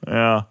investment.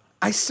 Yeah.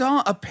 I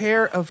saw a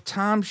pair of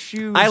Tom's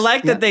Shoes. I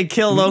like that they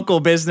kill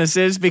local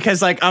businesses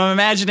because, like, I'm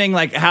imagining,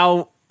 like,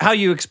 how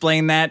you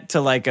explain that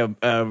to, like,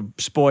 a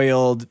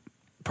spoiled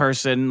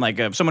person, like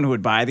someone who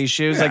would buy these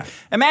shoes. Yeah. Like,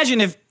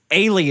 imagine if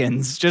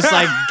aliens just,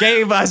 like,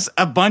 gave us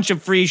a bunch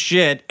of free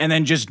shit and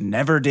then just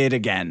never did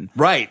again.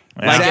 Right.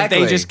 Like, Exactly.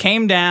 if they just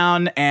came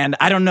down and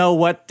I don't know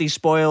what these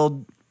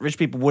spoiled rich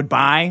people would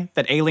buy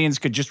that aliens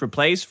could just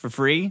replace for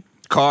free.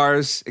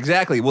 Cars,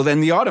 exactly. Well, then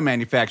the auto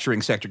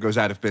manufacturing sector goes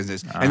out of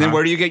business. And then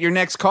where do you get your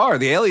next car?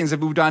 The aliens have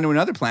moved on to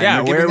another planet. Yeah,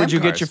 They're giving where would them you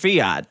cars. get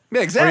your Fiat?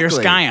 Yeah, exactly. Or your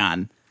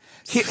Scion.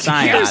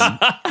 Here's-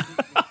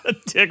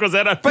 Dick, was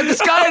that a... But the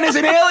Scion is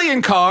an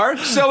alien car,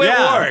 so it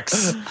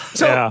works.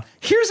 So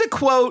here's a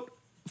quote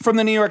from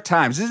the New York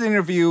Times. This is an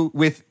interview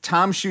with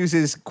Tom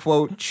Shoes'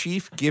 quote,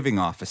 chief giving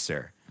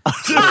officer.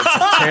 It's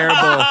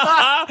terrible.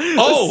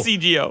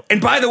 CGO.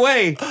 And by the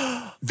way,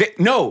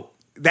 no,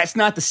 that's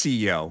not the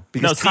CEO.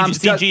 Because Tom's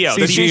CGO.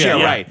 The CGO,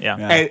 Yeah, right.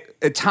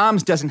 yeah.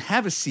 Tom's doesn't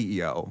have a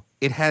CEO.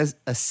 It has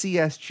a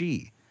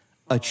CSG,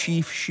 a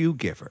chief shoe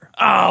giver.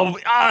 I'm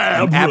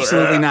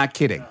Absolutely not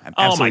kidding. I'm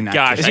absolutely not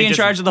gosh. kidding. Is he in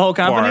charge of the whole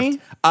company?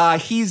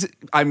 He's the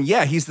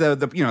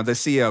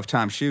CEO of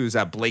Tom Shoes,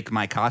 Blake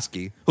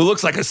Mykoski, who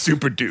looks like a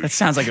super dude. That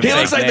sounds like a He fake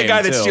looks like the name,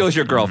 guy that too. steals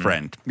your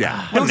girlfriend.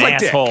 Yeah, he What looks an like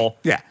Dick. asshole.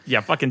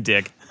 Yeah. Fucking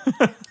dick.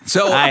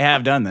 So I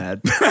have done that.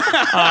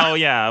 Oh,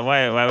 yeah.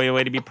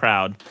 Way to be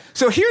proud.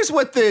 So here's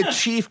what the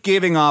chief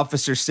giving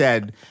officer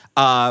said.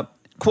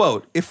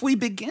 Quote, if we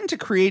begin to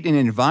create an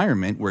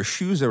environment where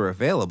shoes are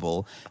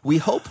available, we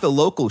hope the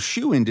local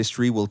shoe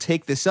industry will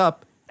take this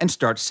up and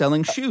start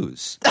selling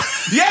shoes.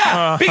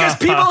 Yeah, because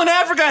people in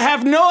Africa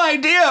have no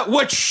idea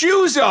what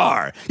shoes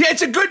are. Yeah,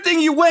 it's a good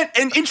thing you went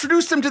and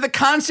introduced them to the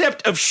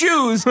concept of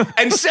shoes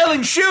and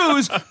selling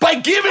shoes by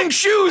giving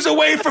shoes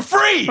away for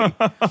free.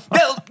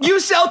 You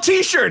sell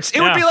t-shirts.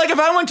 It would be like if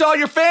I went to all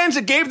your fans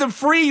and gave them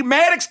free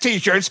Maddox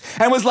t-shirts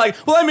and was like,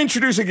 well, I'm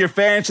introducing your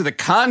fans to the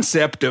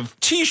concept of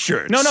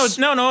t-shirts.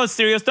 No,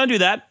 serious. Don't do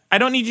that. I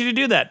don't need you to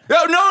do that.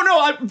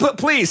 No,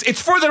 please. It's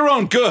for their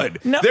own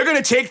good. No. They're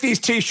going to take these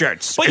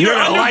t-shirts, But and you're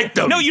going to like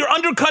them. No, you're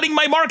undercutting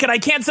my market. I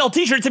can't sell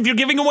t-shirts if you're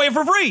giving away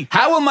for free.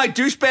 How will my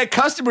douchebag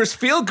customers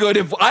feel good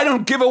if I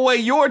don't give away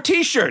your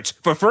t-shirts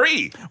for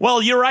free?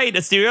 Well, you're right,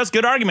 Asterios.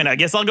 Good argument. I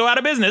guess I'll go out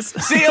of business.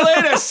 See you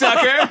later,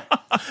 sucker.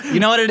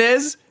 You know what it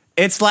is?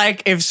 It's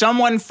like if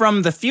someone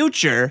from the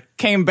future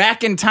came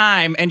back in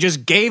time and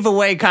just gave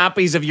away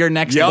copies of your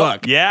next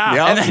book. Yeah.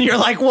 Yep. And then you're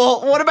like,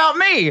 well, what about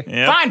me?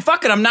 Yep. Fine,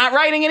 fuck it. I'm not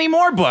writing any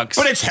more books.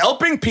 But it's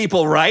helping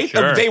people, right?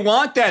 Sure. They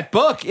want that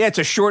book. Yeah, it's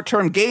a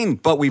short-term gain,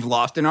 but we've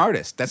lost an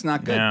artist. That's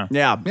not good.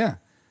 Yeah. yeah.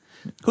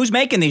 Who's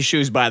making these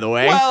shoes, by the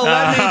way? Well,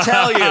 let me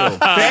tell you.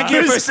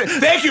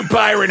 Thank you,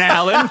 Byron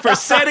Allen, for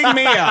setting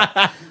me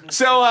up.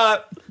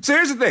 So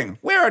here's the thing.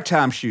 Where are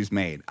Tom's shoes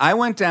made? I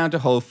went down to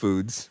Whole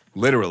Foods.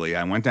 Literally,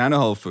 I went down to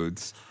Whole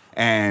Foods.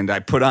 And I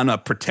put on a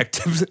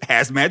protective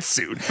hazmat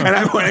suit. And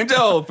I went into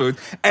Whole Foods.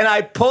 And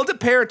I pulled a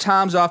pair of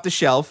Toms off the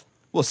shelf.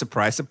 Well,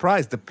 surprise,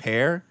 surprise. The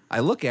pair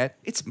I look at,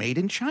 it's made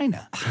in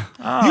China.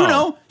 You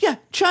know,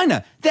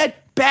 China. That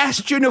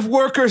bastion of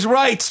workers'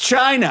 rights,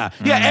 China.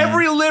 Yeah,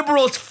 every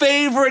liberal's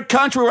favorite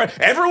country where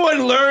everyone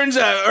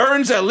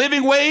earns a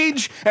living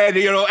wage, and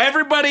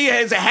everybody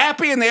is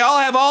happy, and they all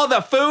have all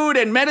the food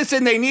and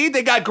medicine they need.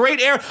 They got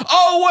great air.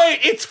 Oh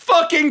wait, it's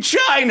fucking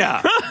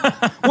China,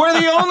 where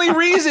the only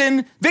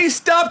reason they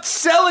stopped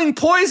selling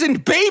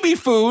poisoned baby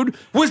food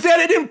was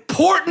that an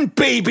important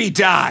baby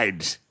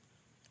died.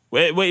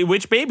 Wait,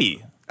 which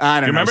baby? I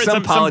don't know. Remember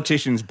Some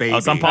politician's baby. Oh,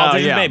 some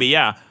politician's baby,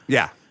 yeah.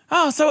 Yeah.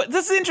 Oh, so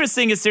this is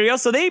interesting, Asterio.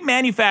 So they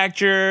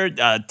manufacture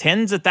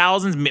tens of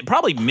thousands,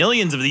 probably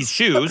millions of these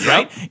shoes,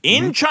 right?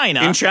 In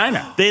China. In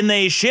China. Then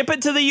they ship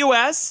it to the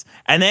U.S.,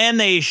 and then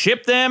they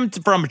ship them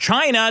from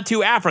China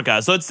to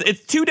Africa. So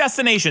it's two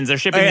destinations they're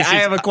shipping these shoes. I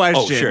have a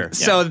question. Oh, sure.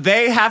 So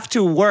they have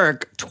to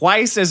work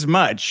twice as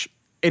much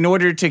in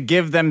order to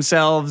get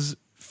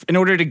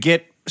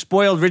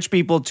spoiled rich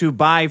people to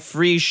buy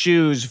free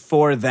shoes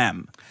for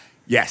them.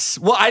 Yes.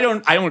 Well, I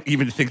don't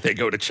even think they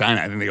go to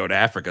China. I think they go to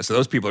Africa. So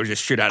those people are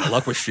just shit out of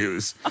luck with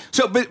shoes.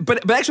 So,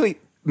 but actually,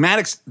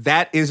 Maddox,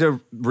 that is a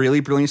really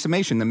brilliant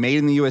summation. The Made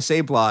in the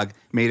USA blog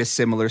made a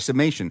similar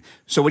summation.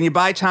 So when you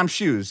buy Tom's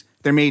shoes,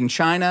 they're made in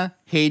China,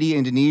 Haiti,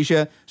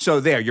 Indonesia. So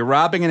you're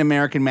robbing an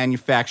American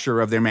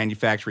manufacturer of their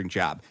manufacturing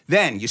job.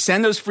 Then you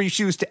send those free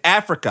shoes to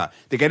Africa.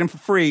 They get them for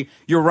free.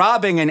 You're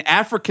robbing an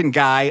African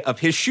guy of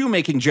his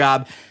shoemaking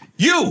job.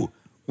 You,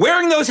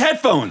 wearing those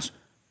headphones,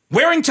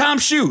 wearing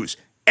Tom's shoes,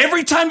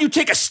 every time you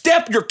take a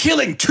step, you're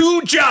killing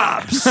 2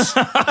 jobs.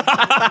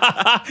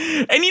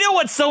 And you know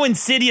what's so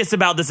insidious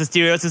about this,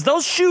 Asterios, is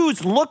those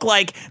shoes look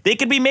like they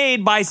could be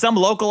made by some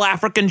local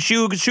African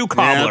shoe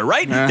cobbler,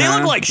 right? They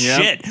look like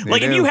shit.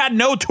 Like if you had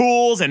no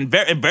tools and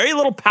very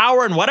little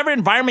power in whatever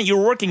environment you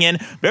were working in,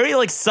 very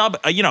like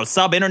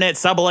sub-internet,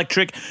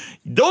 sub-electric,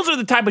 those are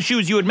the type of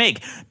shoes you would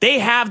make. They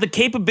have the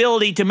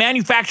capability to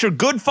manufacture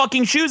good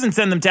fucking shoes and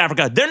send them to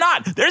Africa. They're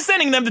not. They're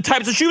sending them the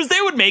types of shoes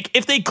they would make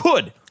if they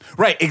could.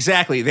 Right,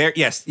 exactly.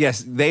 Yes.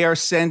 They are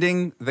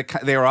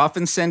they are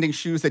often sending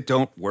shoes that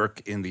don't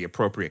work in the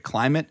appropriate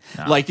climate.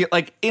 No.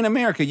 Like in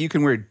America, you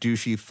can wear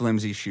douchey,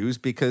 flimsy shoes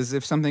because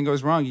if something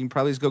goes wrong, you can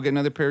probably just go get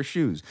another pair of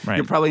shoes. Right.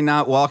 You're probably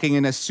not walking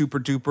in a super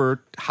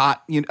duper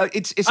hot.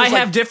 It's just I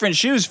have different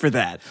shoes for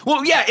that.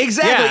 Well, yeah,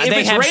 exactly. Yeah, if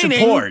they it's have raining,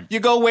 support. you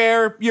go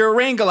wear your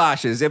rain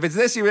galoshes. If it's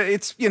this,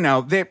 it's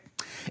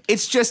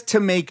just to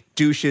make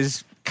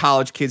douches.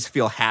 College kids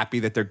feel happy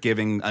that they're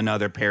giving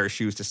another pair of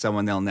shoes to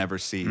someone they'll never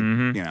see.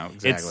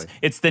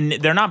 Exactly.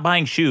 They're not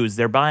buying shoes;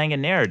 they're buying a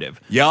narrative.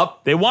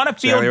 Yup. They want to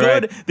feel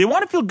good. Right. They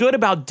want to feel good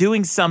about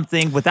doing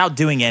something without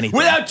doing anything.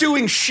 Without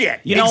doing shit.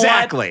 You know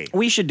what?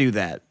 We should do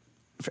that.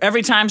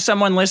 Every time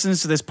someone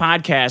listens to this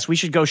podcast, we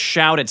should go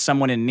shout at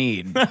someone in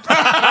need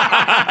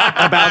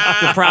about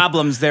the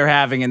problems they're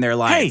having in their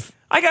life. Hey,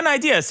 I got an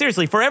idea.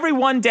 Seriously, for every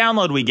one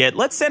download we get,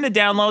 let's send a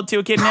download to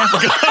a kid in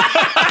Africa.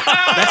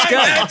 That's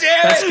good.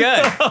 That's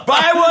good.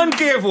 Buy one,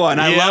 give one.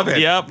 I love it.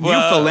 Yep.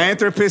 You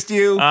philanthropist,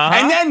 you.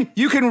 And then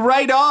you can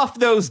write off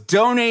those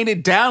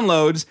donated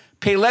downloads,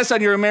 pay less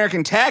on your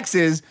American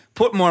taxes,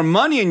 put more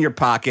money in your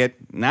pocket.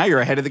 Now you're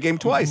ahead of the game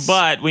twice.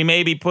 But we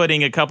may be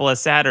putting a couple of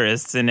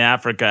satirists in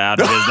Africa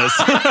out of business.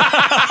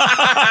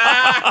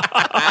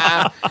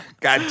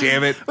 God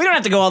damn it. We don't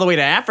have to go all the way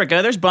to Africa.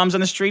 There's bums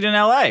on the street in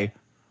L.A.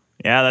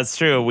 Yeah, that's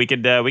true. We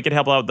could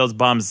help out those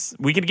bums.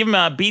 We could give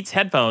them Beats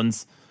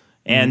headphones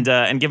and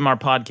give them our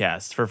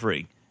podcast for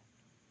free.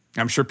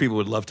 I'm sure people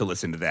would love to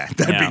listen to that.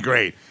 That'd be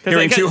great.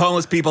 Hearing 2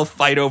 homeless people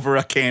fight over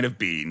a can of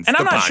beans. And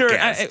I'm not sure.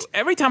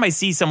 Every time I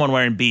see someone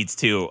wearing Beats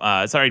too,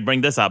 sorry to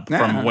bring this up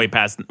from way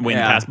past,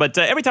 but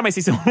every time I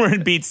see someone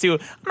wearing Beats too,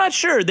 I'm not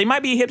sure. They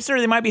might be hipster,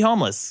 they might be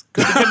homeless.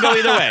 Could go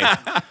either way.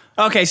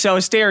 Okay, so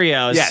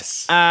stereos.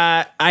 Yes.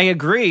 I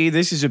agree.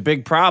 This is a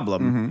big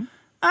problem. Mm-hmm.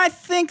 I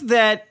think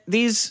that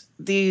these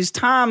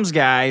Tom's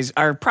guys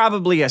are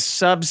probably a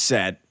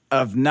subset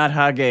of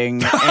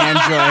nut-hugging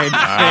Android fan.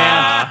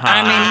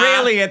 I mean,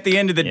 really, at the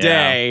end of the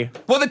day...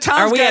 Well, the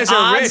Tom's guys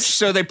are rich,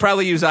 so they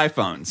probably use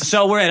iPhones.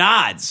 So we're at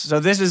odds.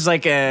 So this is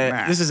like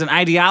this is an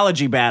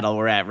ideology battle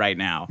we're at right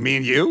now. Me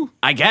and you?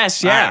 I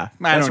guess, yeah.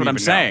 That's what I'm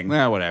saying.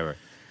 Well, whatever.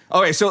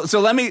 Okay, so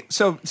let me...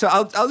 So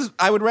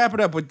I would wrap it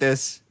up with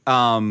this.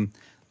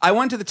 I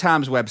went to the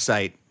Tom's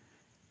website.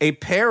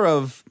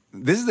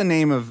 This is the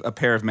name of a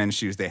pair of men's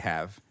shoes they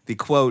have. The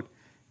quote,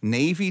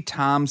 Navy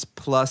Toms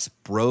Plus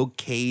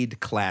Brocade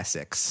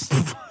Classics.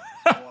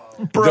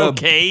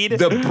 Brocade?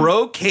 The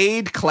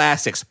Brocade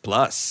Classics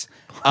Plus.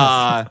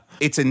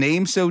 It's a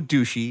name so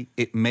douchey,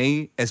 it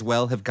may as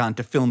well have gone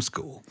to film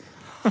school.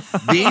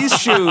 These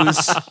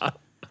shoes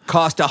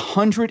cost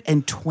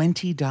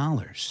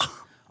 $120.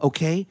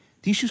 Okay?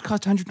 These shoes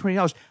cost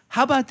 $120.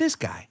 How about this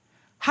guy?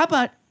 How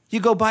about you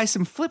go buy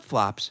some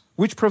flip-flops,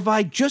 which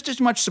provide just as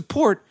much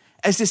support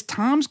as this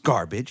Tom's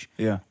garbage,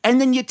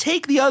 and then you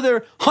take the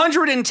other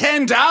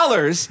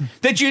 $110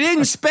 that you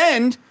didn't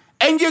spend,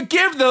 and you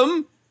give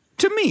them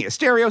to me,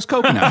 Asterios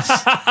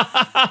Coconuts.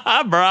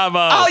 Bravo.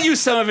 I'll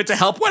use some of it to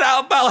help.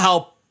 I'll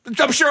help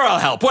I'm sure I'll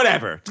help.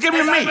 Whatever. Give me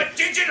I'm me. a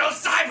digital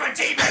cyber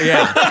demon.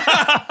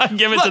 Yeah.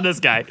 Give it to this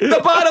guy. The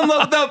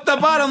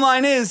bottom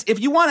line is, if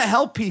you want to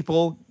help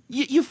people,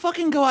 you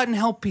fucking go out and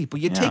help people.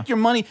 You take your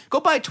money, go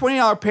buy a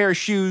 $20 pair of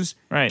shoes,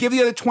 give the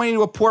other 20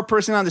 to a poor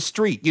person on the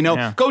street. You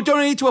know, go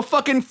donate it to a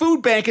fucking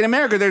food bank in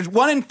America. There's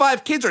 1 in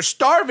 5 kids are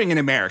starving in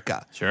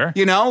America. Sure.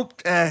 You know,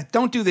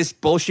 don't do this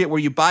bullshit where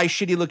you buy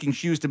shitty looking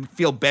shoes to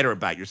feel better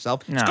about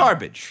yourself. It's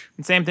garbage.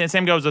 Same thing.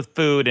 Same goes with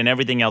food and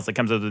everything else that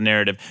comes with the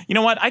narrative. You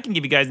know what? I can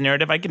give you guys a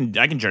narrative. I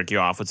can jerk you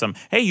off with some.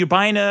 Hey, you're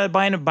buy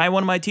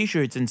one of my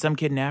T-shirts, and some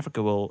kid in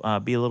Africa will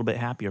be a little bit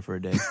happier for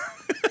a day.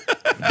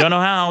 Don't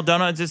know how. Don't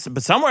know.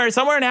 But somewhere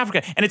in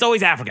Africa, and it's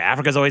always Africa.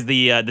 Africa's always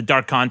the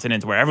dark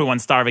continent where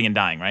everyone's starving and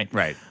dying. Right.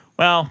 Right.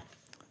 Well,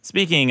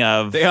 speaking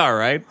of, They are,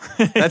 right?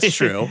 That's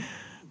true.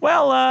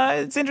 well,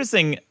 it's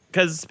interesting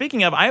because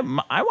speaking of, I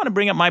want to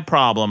bring up my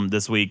problem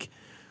this week,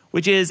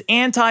 which is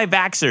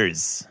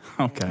anti-vaxxers.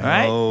 Okay.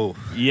 Right? Oh,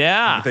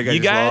 Yeah. I think I you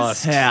just guys.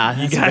 lost. Yeah,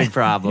 that's a big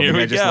problem. Here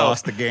we I just go.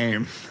 lost the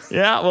game.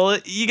 Yeah. Well,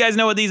 you guys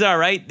know what these are,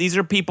 right? These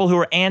are people who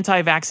are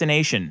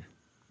anti-vaccination.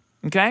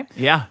 Okay.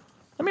 Yeah.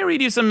 Let me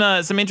read you some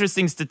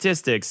interesting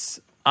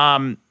statistics.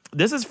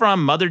 This is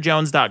from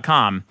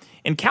motherjones.com.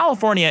 In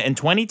California in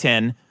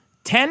 2010,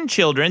 10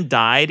 children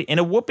died in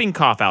a whooping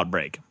cough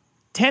outbreak.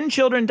 10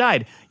 children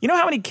died. You know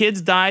how many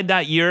kids died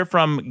that year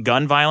from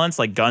gun violence,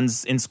 like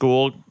guns in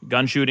school,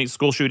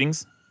 school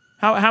shootings?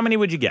 How many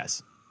would you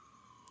guess?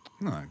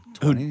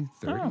 20,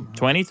 30.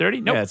 20,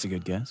 30? Nope. Yeah, that's a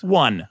good guess.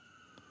 1.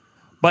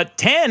 But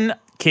 10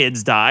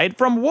 kids died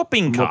from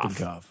whooping cough.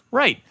 Whooping cough.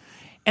 Right.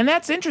 And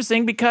that's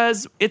interesting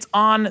because it's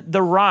on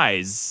the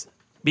rise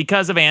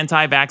because of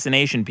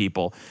anti-vaccination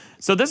people.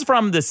 So this is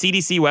from the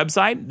CDC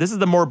website. This is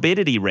the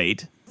morbidity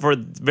rate for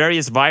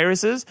various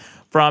viruses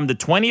from the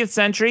 20th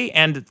century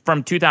and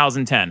from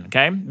 2010,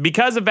 okay?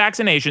 Because of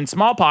vaccination,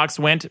 smallpox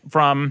went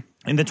from,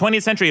 in the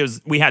 20th century,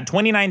 we had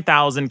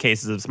 29,000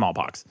 cases of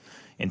smallpox.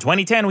 In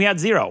 2010, we had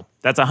 0.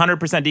 That's a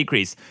 100%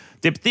 decrease.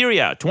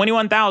 Diphtheria,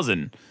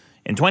 21,000.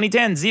 In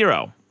 2010,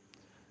 0.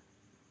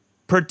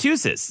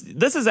 Pertussis.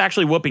 This is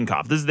actually whooping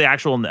cough. This is the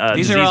actual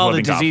These disease are all the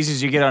whooping cough.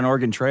 diseases you get on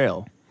Oregon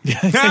Trail.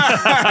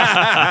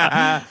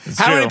 How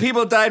many true.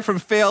 people died from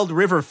failed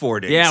river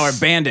fordings? Yeah, we're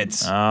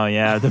bandits. Oh,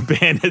 yeah, the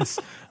bandits.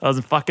 Those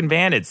fucking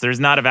bandits. There's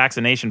not a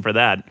vaccination for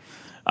that.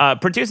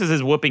 Pertussis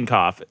is whooping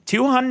cough.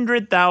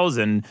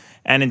 200,000,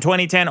 and in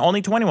 2010,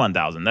 only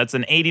 21,000. That's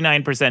an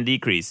 89%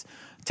 decrease.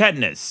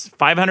 Tetanus,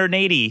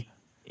 580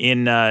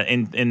 in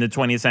the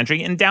 20th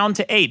century, and down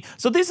to 8.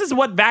 So this is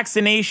what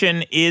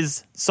vaccination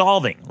is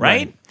solving,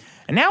 right?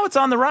 And now it's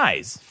on the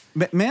rise.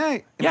 May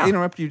I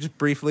interrupt you just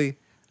briefly?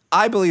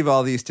 I believe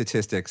all these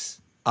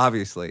statistics,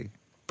 obviously,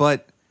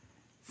 but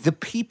the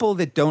people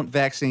that don't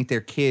vaccinate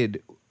their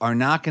kid are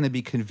not going to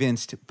be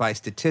convinced by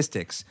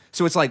statistics.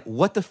 So it's like,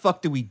 what the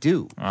fuck do we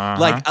do?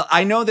 Like,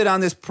 I know that on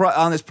this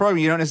program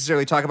you don't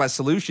necessarily talk about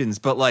solutions,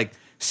 but like,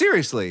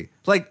 seriously,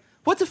 like,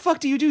 what the fuck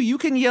do? You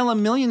can yell a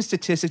million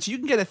statistics. You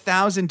can get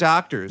 1,000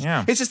 doctors.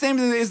 Yeah. It's the same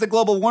as the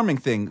global warming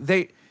thing.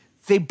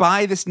 They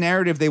buy this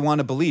narrative they want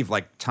to believe,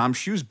 like Tom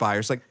Shoes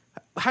buyers. Like,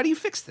 how do you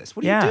fix this?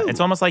 What do you do? It's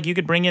almost like you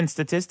could bring in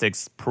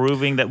statistics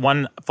proving that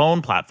one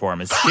phone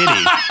platform is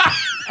shitty,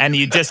 and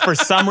you just for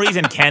some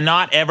reason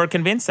cannot ever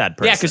convince that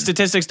person. Yeah, because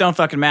statistics don't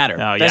fucking matter.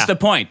 Oh, That's yeah. the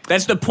point.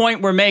 That's the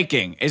point we're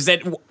making. Is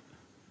that,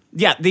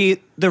 the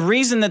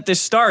reason that this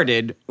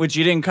started, which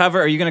you didn't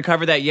cover, are you going to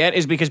cover that yet?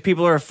 Is because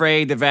people are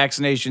afraid that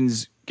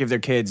vaccinations give their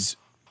kids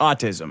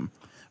autism.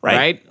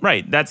 Right?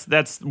 That's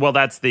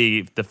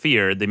the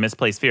fear, the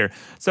misplaced fear.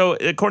 So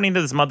according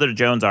to this Mother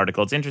Jones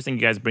article, it's interesting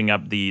you guys bring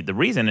up the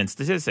reason in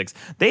statistics.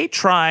 They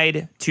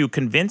tried to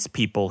convince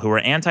people who are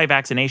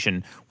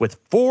anti-vaccination with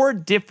 4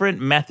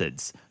 different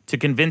methods to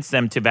convince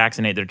them to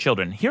vaccinate their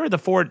children. Here are the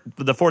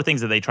four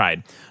things that they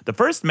tried. The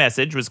first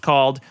message was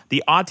called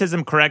the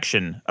autism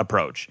correction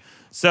approach.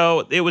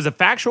 So it was a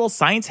factual,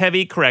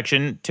 science-heavy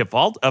correction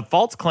of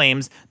false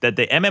claims that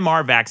the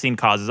MMR vaccine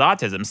causes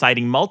autism,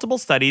 citing multiple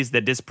studies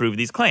that disprove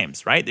these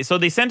claims, right? So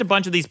they sent a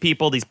bunch of these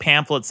people these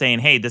pamphlets saying,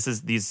 hey, this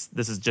is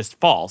just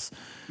false.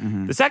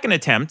 Mm-hmm. The second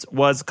attempt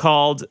was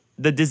called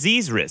the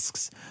disease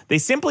risks. They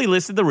simply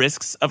listed the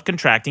risks of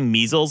contracting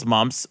measles,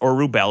 mumps, or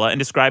rubella and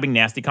describing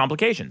nasty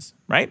complications,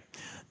 right?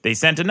 They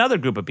sent another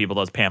group of people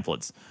those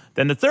pamphlets.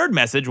 Then the third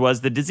message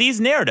was the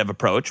disease narrative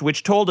approach,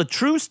 which told a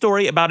true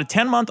story about a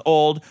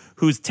 10-month-old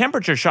whose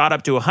temperature shot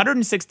up to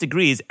 106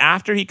 degrees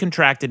after he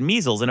contracted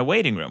measles in a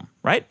waiting room,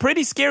 right?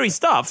 Pretty scary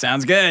stuff.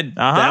 Sounds good.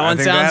 Uh-huh. That one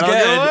think sounds that'll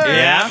good. do it.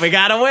 Yeah, we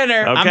got a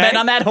winner. I'm Okay. betting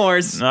on that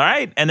horse. All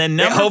right. And then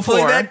number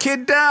Hopefully 4. that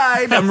kid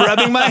died. I'm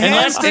rubbing my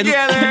hands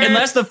together.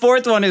 Unless the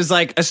fourth one is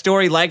like a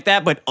story like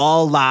that, but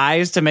all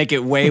lies to make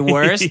it way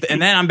worse,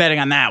 and then I'm betting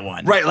on that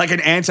one. Right, like an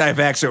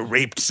anti-vaxxer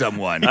raped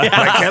someone. Like,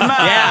 come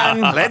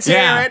on, let's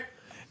hear it.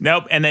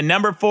 Nope. And then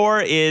number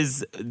 4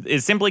 is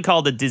simply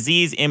called the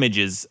disease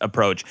images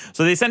approach.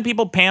 So they sent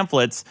people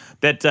pamphlets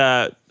that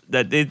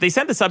they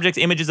sent the subjects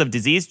images of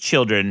diseased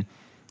children.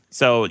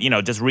 So,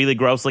 just really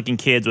gross looking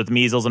kids with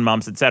measles and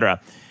mumps,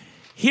 etc.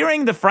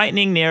 Hearing the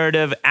frightening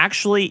narrative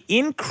actually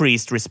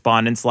increased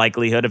respondents'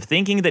 likelihood of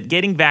thinking that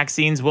getting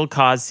vaccines will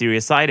cause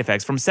serious side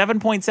effects from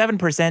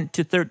 7.7%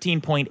 to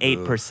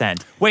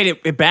 13.8%. Wait,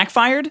 it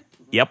backfired?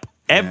 Yep.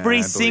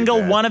 Every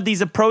single one of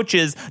these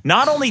approaches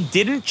not only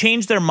didn't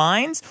change their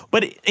minds,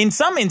 but in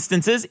some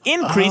instances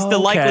increased the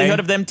likelihood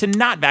of them to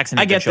not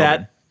vaccinate their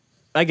children.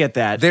 I get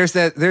that. There's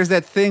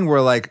that thing where,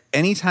 like,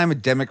 anytime a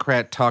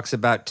Democrat talks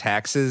about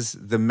taxes,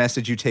 the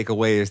message you take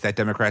away is that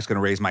Democrat's going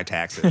to raise my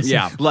taxes.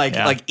 Like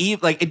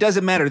it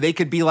doesn't matter. They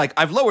could be like,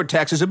 I've lowered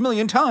taxes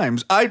 1,000,000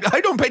 times. I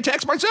don't pay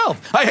tax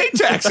myself. I hate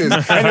taxes.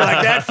 And you're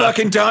like, that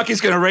fucking donkey's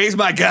going to raise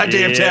my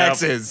goddamn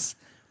taxes.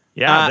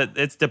 Yeah,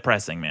 it's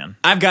depressing, man.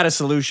 I've got a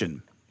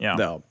solution,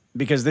 though,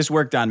 because this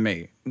worked on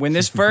me. When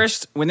this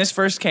first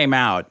came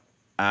out,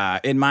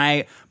 in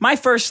my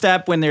first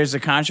step when there's a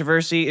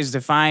controversy is to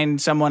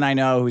find someone I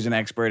know who's an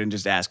expert and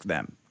just ask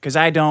them, because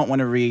I don't want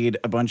to read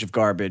a bunch of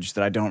garbage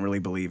that I don't really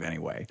believe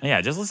anyway.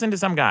 Yeah, just listen to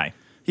some guy.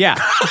 Yeah.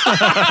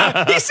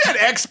 He said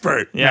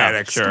expert. Yeah,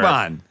 Maddox. sure. Come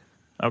on.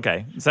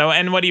 Okay, so,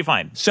 and what do you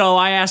find? So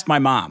I asked my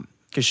mom,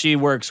 because she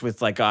works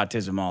with, like,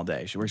 autism all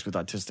day. She works with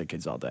autistic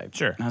kids all day.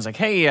 Sure. And I was like,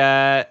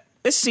 hey,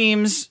 this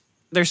seems,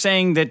 they're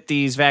saying that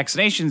these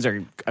vaccinations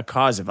are a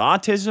cause of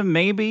autism,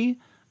 maybe.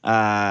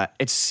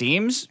 It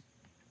seems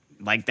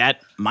like that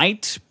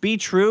might be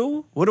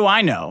true. What do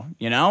I know?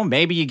 You know,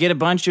 maybe you get a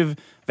bunch of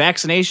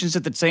vaccinations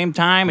at the same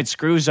time. It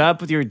screws up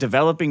with your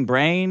developing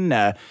brain.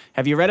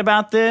 Have you read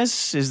about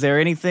this? Is there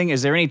any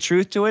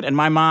truth to it? And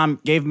my mom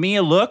gave me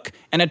a look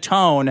and a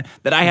tone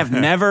that I have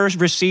never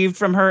received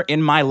from her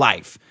in my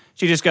life.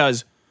 She just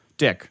goes,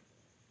 Dick,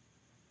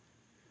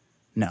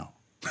 no.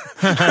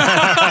 And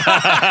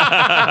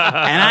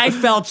I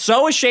felt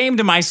so ashamed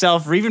of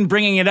myself for even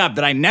bringing it up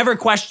that I never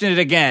questioned it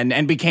again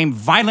and became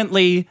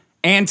violently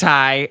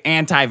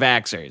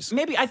anti-vaxxers.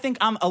 Maybe I think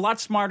I'm a lot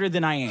smarter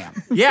than I am.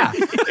 Yeah.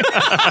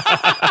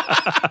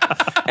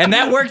 And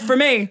that worked for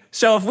me.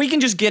 So if we can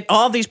just get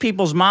all these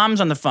people's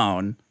moms on the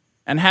phone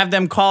and have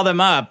them call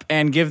them up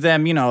and give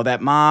them, you know,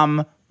 that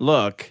mom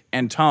look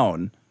and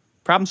tone,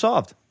 problem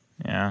solved.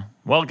 Yeah.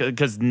 Well,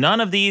 because not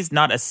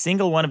a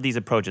single one of these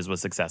approaches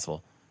was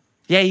successful.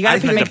 Yeah, you got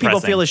to make people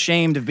depressing. feel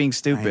ashamed of being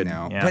stupid.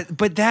 I know. Yeah.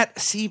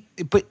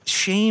 But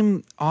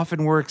shame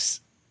often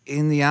works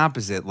in the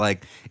opposite.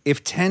 Like,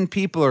 if 10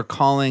 people are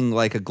calling,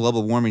 like, a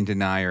global warming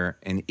denier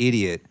an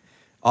idiot,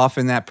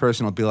 often that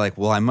person will be like,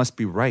 well, I must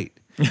be right.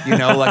 You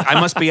know, like, I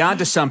must be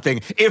onto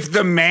something. If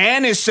the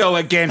man is so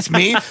against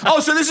me,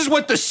 so this is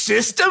what the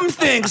system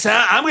thinks,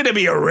 huh? I'm going to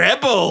be a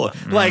rebel.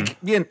 Like,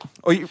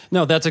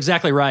 No, that's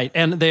exactly right.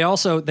 And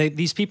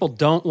these people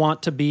don't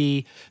want to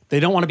be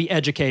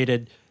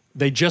educated.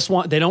 They don't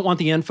want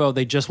the info.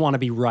 They just want to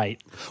be right.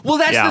 well,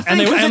 that's the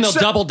thing. And they'll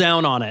double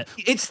down on it.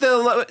 It's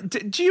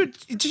did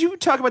you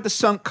talk about the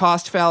sunk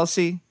cost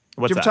fallacy?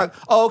 What's Did you ever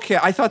that? Okay.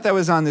 I thought that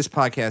was on this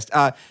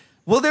podcast.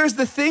 Well, there's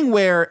the thing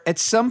where at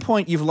some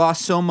point you've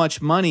lost so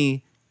much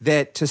money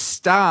that to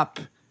stop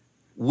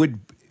would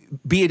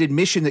be an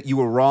admission that you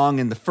were wrong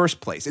in the first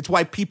place. It's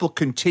why people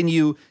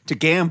continue to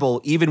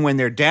gamble even when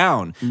they're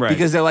down. Right.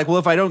 Because they're like, well,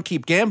 if I don't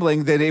keep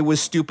gambling, then it was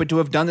stupid to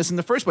have done this in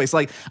the first place.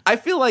 Like, I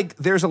feel like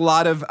there's a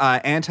lot of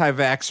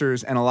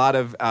anti-vaxxers and a lot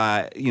of,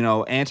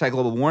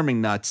 anti-global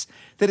warming nuts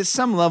that at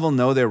some level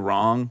know they're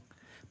wrong,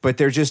 but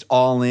they're just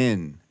all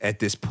in at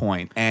this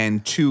point.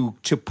 And to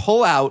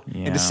pull out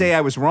and to say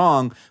I was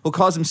wrong will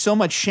cause them so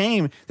much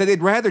shame that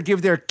they'd rather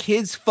give their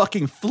kids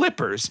fucking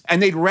flippers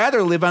and they'd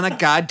rather live on a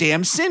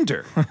goddamn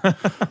cinder.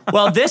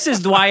 Well, this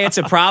is why it's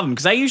a problem,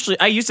 because I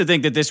used to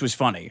think that this was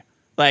funny.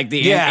 Like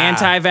the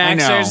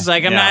anti-vaxxers,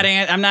 like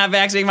I'm not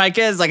vaccinating my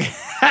kids. Like,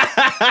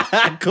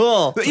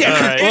 cool.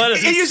 Yeah,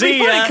 it used to be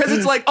funny because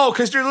it's like,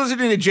 because you're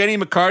listening to Jenny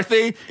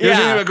McCarthy, you're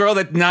listening to a girl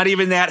that's not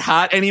even that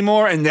hot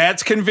anymore, and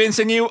that's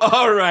convincing you.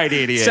 All right,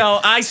 idiot. So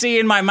I see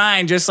in my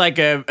mind just like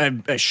a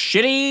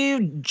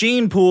shitty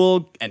gene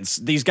pool, and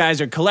these guys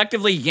are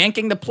collectively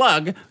yanking the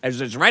plug as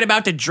it's right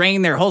about to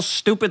drain their whole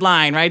stupid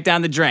line right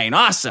down the drain.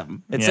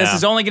 Awesome. It says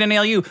it's only going to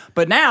nail you,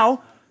 but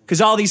now, because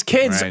all these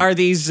kids are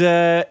these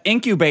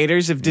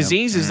incubators of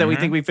diseases that we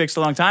think we fixed a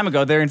long time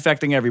ago, they're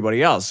infecting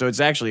everybody else. So it's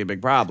actually a big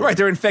problem. Right,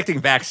 they're infecting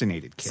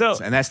vaccinated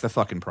kids, and that's the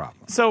fucking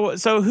problem.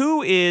 So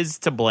who is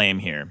to blame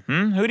here?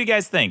 Who do you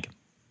guys think?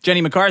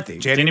 Jenny McCarthy.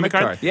 Jenny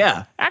McCarthy.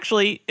 Yeah.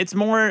 Actually, it's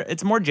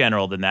more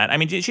general than that. I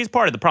mean, she's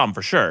part of the problem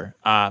for sure.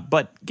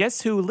 But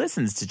guess who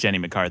listens to Jenny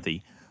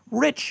McCarthy?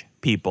 Rich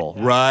people.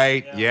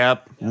 Right.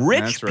 Yep.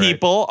 Rich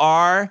people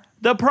are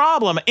the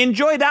problem.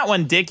 Enjoy that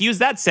one, Dick. Use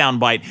that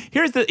soundbite.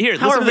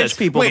 How are rich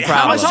people the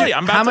problem?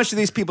 How much do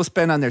these people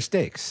spend on their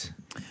steaks?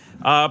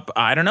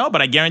 I don't know,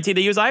 but I guarantee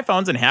they use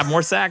iPhones and have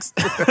more sex.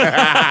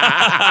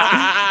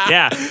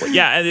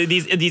 Yeah.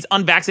 These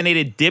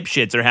unvaccinated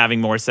dipshits are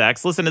having more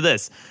sex. Listen to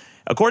this.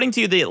 According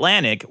to The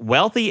Atlantic,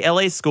 wealthy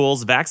LA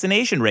schools'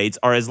 vaccination rates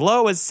are as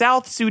low as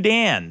South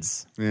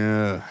Sudan's.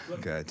 Yeah.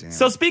 God damn.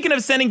 So speaking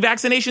of sending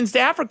vaccinations to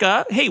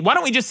Africa, hey, why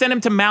don't we just send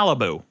them to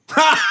Malibu?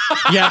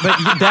 Yeah, but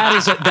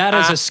that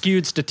is a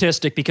skewed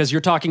statistic because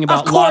you're talking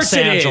about Of course Los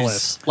it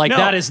Angeles. is. Like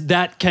No.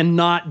 that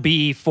cannot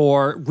be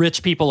for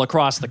rich people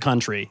across the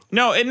country.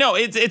 No,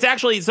 it's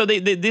actually, so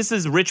this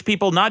is rich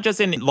people, not just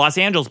in Los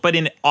Angeles, but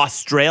in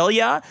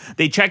Australia.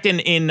 They checked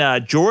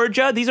in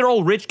Georgia. These are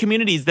all rich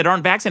communities that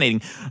aren't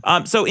vaccinating.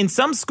 So in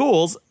some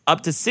schools,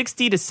 up to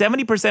 60 to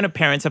 70% of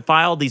parents have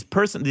filed these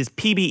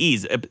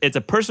PBEs. It's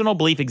a personal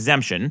belief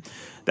exemption.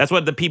 That's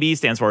what the PBE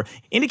stands for,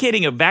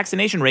 indicating a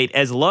vaccination rate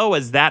as low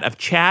as that of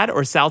Chad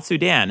or South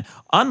Sudan.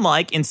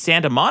 Unlike in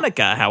Santa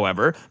Monica,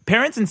 however,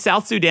 parents in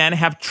South Sudan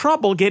have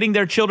trouble getting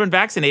their children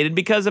vaccinated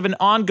because of an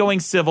ongoing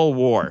civil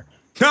war.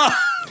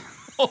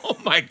 Oh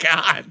my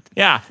God.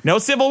 Yeah, no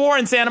civil war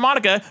in Santa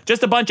Monica,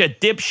 just a bunch of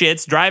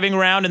dipshits driving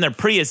around in their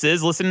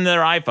Priuses listening to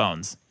their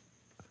iPhones.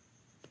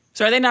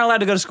 So are they not allowed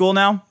to go to school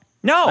now?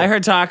 No. I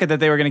heard talk that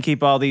they were going to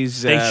keep all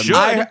these. They should.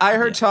 I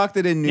heard talk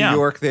that in New Yeah.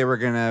 York they were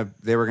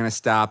gonna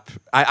stop.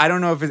 I don't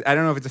know if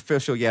it's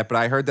official yet, but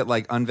I heard that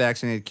like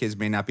unvaccinated kids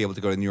may not be able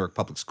to go to New York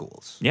public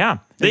schools. Yeah,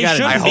 they gotta-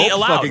 shouldn't I be hope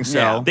allowed. fucking so.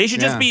 Yeah. They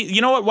should just Yeah. be.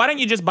 You know what? Why don't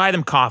you just buy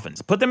them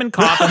coffins? Put them in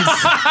coffins.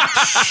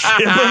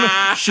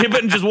 ship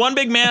it in just one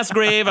big mass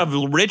grave of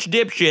rich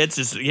dipshits.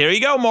 Just here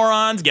you go,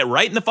 morons. Get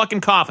right in the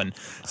fucking coffin.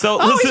 So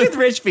Always listen, with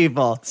rich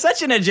people.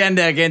 Such an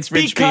agenda against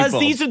rich because people.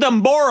 these are the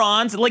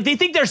morons. Like they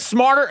think they're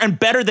smarter and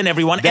better than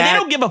everyone, and they That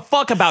don't give a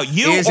fuck about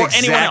you or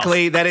anyone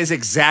else. That is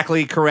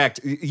exactly correct.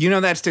 You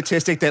know that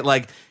statistic that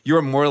like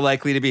you're more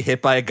likely to be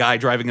hit by a guy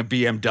driving a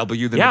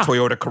BMW than Yeah. a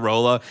Toyota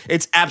Corolla.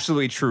 It's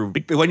absolutely true.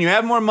 When you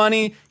have more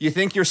money, you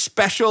think you're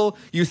special.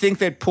 You think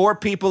that poor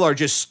people are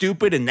just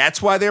stupid and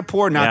that's why they're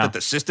poor, not Yeah. that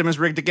the system is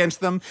rigged against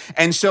them.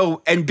 And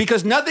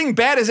because nothing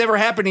bad has ever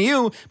happened to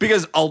you,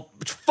 because a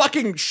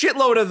fucking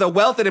shitload of the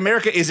wealth in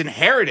America is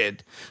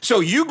inherited. So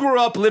you grew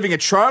up living a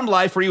charmed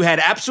life where you had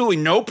absolutely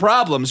no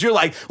problems. You're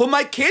like, well,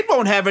 my kid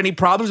won't have any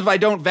problems if I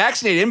don't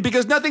vaccinate him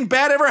because nothing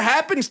bad ever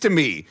happens to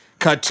me.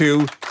 Cut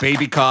to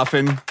baby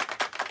coffin.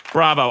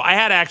 Bravo! I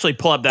had to actually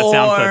pull up that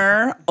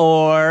sound clip.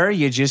 Or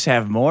you just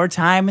have more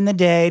time in the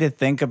day to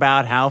think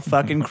about how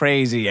fucking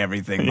crazy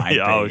everything might be.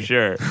 Oh,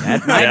 sure.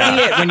 That might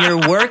be it. When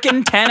you're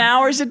working 10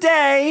 hours a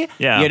day,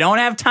 Yeah. you don't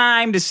have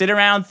time to sit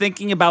around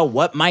thinking about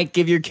what might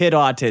give your kid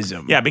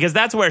autism. Yeah, because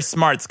that's where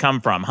smarts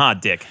come from, huh,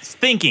 Dick? It's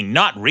thinking,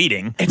 not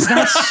reading. It's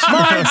not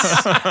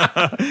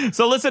smart.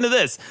 So listen to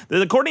this.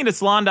 According to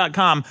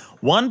Salon.com,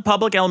 one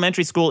public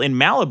elementary school in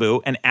Malibu,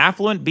 an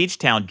affluent beach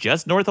town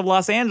just north of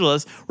Los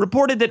Angeles,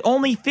 reported that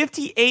only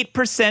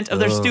 58% of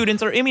their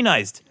students are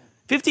immunized.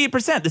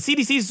 58%. The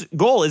CDC's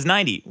goal is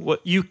 90.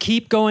 What? You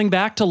keep going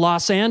back to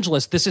Los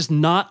Angeles. This is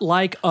not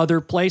like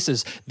other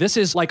places. This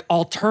is like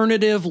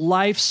alternative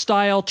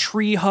lifestyle,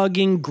 tree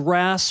hugging,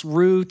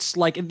 grassroots.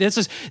 Like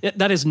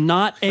that is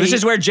not a. This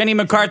is where Jenny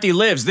McCarthy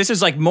lives. This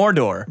is like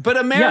Mordor. But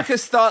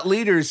America's thought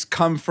leaders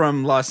come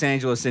from Los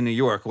Angeles and New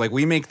York. Like,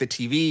 we make the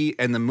TV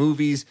and the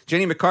movies.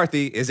 Jenny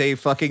McCarthy is a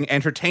fucking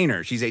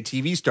entertainer. She's a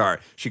TV star.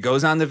 She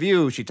goes on The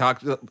View. She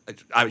talked.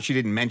 She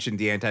didn't mention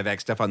the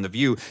anti-vax stuff on The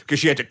View because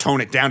she had to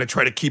tone it down to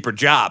try to keep her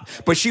job.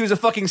 But she was a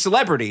fucking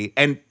celebrity,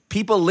 and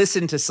people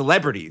listen to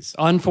celebrities.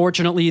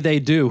 Unfortunately, they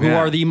do. Who Yeah.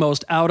 are the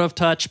most out of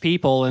touch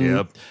people, and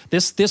Yep.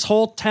 this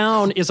whole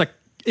town is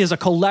a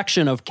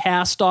collection of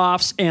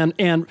cast-offs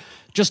and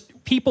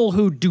just people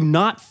who do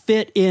not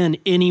fit in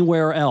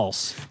anywhere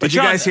else. Did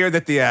you John- guys hear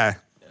that the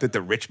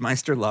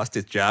Richmeister lost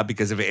his job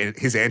because of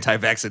his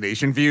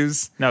anti-vaccination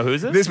views? No,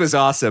 who's this? This was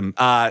awesome.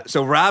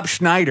 So Rob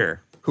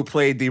Schneider, who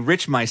played the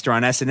Richmeister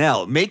on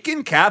SNL,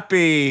 making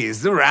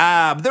copies, the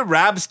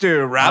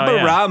Robster,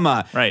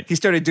 Roborama. Yeah. Right. He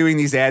started doing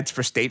these ads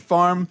for State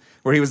Farm,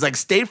 where he was like,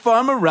 State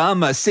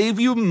Farm-orama, save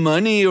you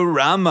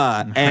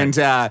money-orama. And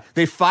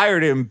they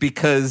fired him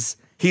because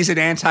he's an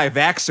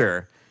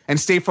anti-vaxxer. And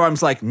State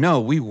Farm's like,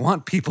 no, we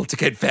want people to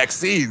get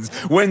vaccines.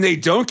 When they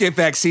don't get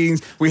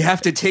vaccines, we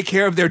have to take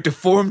care of their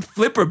deformed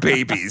flipper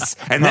babies.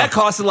 And that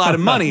costs a lot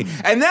of money.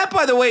 And that,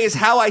 by the way, is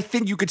how I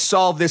think you could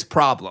solve this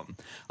problem.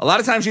 A lot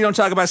of times you don't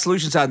talk about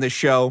solutions on this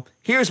show.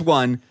 Here's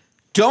one.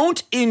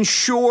 Don't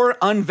insure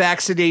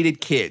unvaccinated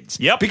kids.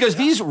 Yep. Because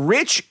these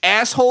rich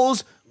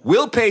assholes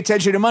will pay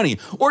attention to money.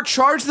 Or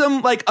charge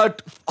them like a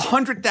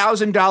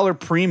 $100,000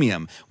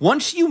 premium.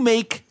 Once you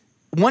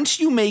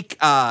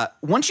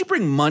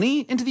bring money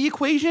into the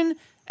equation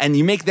and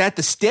you make that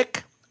the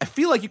stick, I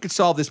feel like you could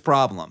solve this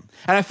problem.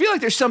 And I feel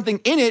like there's something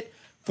in it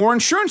for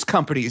insurance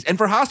companies and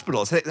for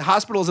hospitals.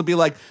 Hospitals will be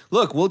like,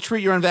 look, we'll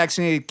treat your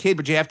unvaccinated kid,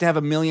 but you have to have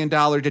 $1 million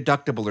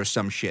deductible or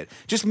some shit.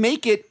 Just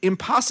make it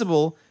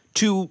impossible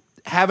to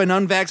have an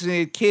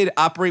unvaccinated kid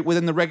operate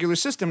within the regular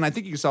system, and I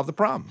think you can solve the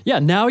problem. Yeah,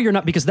 now you're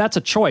not, because that's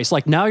a choice.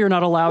 Like, now you're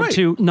not allowed Right.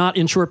 to not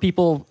insure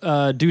people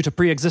due to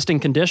pre-existing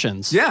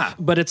conditions. Yeah.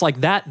 But it's like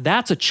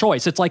that's a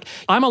choice. It's like,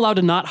 I'm allowed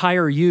to not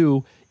hire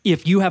you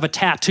if you have a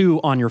tattoo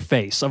on your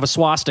face of a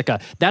swastika.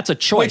 That's a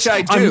choice. Which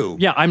I do.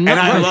 I'm not. And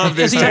I love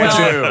this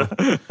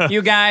tattoo.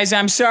 You guys,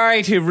 I'm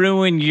sorry to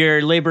ruin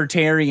your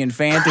libertarian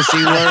fantasy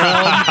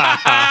world,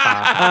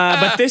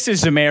 but this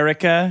is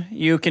America.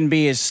 You can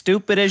be as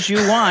stupid as you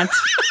want.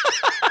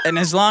 And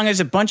as long as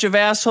a bunch of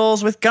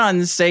assholes with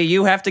guns say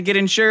you have to get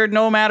insured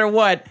no matter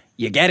what,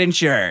 you get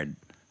insured.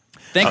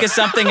 Think of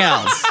something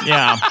else.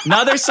 Yeah.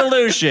 Another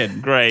solution.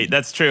 Great,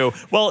 that's true.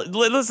 Well,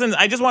 listen,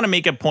 I just want to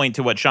make a point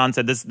to what Sean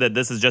said. That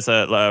this is just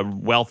a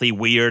wealthy,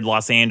 weird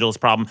Los Angeles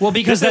problem. Well,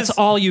 because that's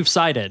all you've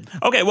cited.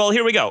 Okay, well,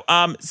 here we go.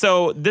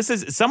 So this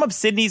is some of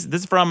Sydney's.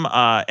 This is from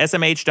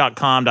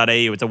smh.com.au.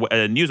 It's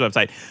a news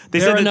website.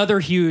 They're another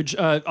huge.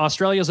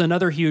 Australia's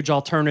another huge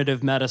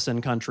alternative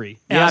medicine country.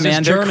 Yeah, as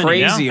man, is they're Germany.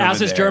 crazy over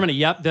As is there. Germany.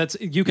 Yep,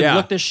 you can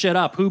look this shit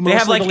up. Who They have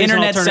mostly like believes in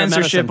internet alternative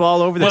censorship medicine.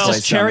 all over the Well, place.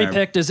 it's cherry down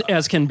there. picked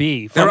as can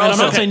be. They're I'm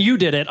also- not saying you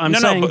did it. I'm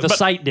saying the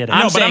site did it.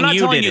 I'm but saying I'm not you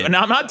telling did you. it. No,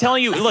 I'm not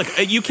telling you. Look,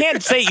 you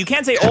can't say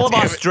all of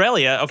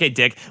Australia. Okay,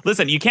 Dick,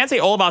 listen. You can't say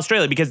all of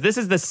Australia because this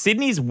is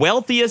Sydney's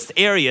wealthiest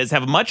areas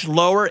have much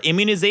lower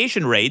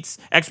immunization rates.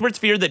 Experts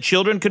fear that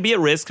children could be at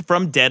risk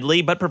from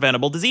deadly but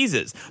preventable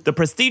diseases. The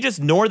prestigious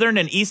northern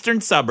and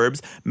eastern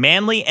suburbs,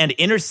 Manly and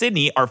Inner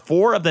Sydney, are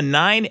 4 of the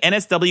 9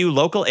 NSW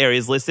local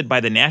areas listed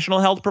by the National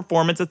Health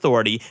Performance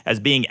Authority as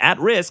being at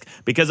risk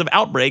because of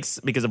outbreaks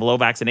because of low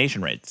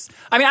vaccination rates.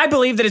 I mean, I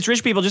believe that it's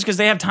rich people just because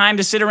they have time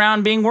to sit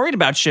around being worried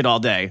about shit all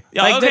day.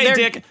 Yeah, okay, they're,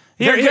 Dick.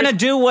 They're Here's- going to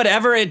do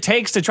whatever it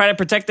takes to try to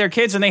protect their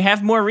kids, and they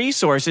have more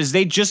resources.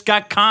 They just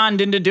got conned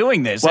into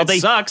doing this. Well, That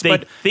sucks,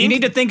 but you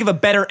need to think of a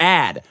better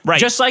ad. Right.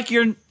 Just like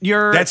your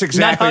That's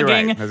exactly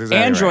nut-hugging right. That's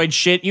exactly Android right.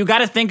 shit, you got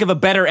to think of a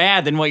better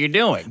ad than what you're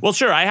doing. Well,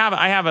 sure, I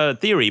have a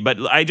theory, but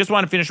I just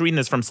want to finish reading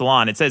this from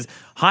Salon. It says,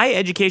 high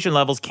education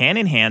levels can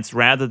enhance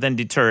rather than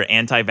deter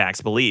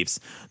anti-vax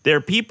beliefs. There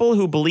are people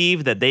who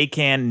believe that they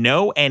can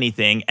know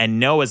anything and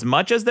know as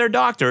much as their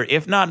doctor,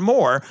 if not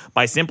more,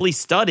 by simply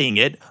studying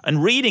it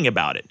and reading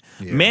about it.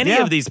 Many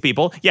of these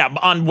people,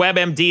 on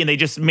WebMD, and they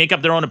just make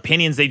up their own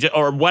opinions,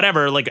 or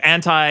whatever, like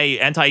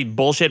anti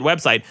bullshit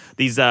website.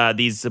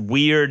 These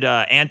weird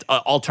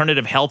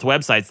alternative health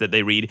websites that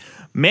they read.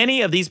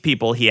 Many of these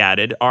people, he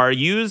added, are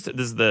used.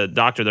 This is the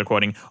doctor they're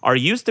quoting. Are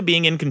used to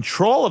being in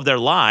control of their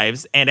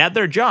lives and at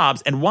their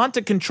jobs, and want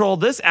to control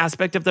this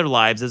aspect of their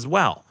lives as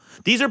well.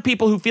 These are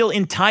people who feel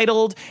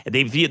entitled.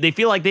 They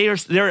feel like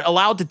they're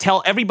allowed to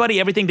tell everybody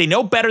everything. They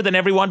know better than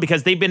everyone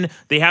because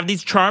they have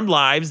these charmed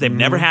lives. They've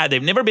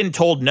never been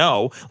told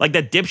no. Like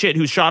that dipshit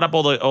who shot up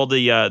all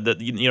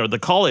the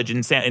college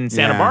in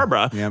Santa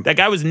Barbara. Yep. That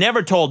guy was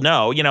never told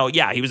no.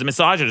 He was a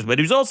misogynist, but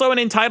he was also an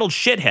entitled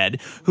shithead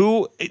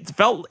who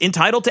felt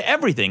entitled to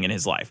everything in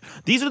his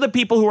life. These are the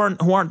people who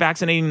aren't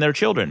vaccinating their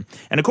children.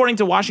 And according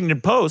to Washington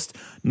Post,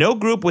 no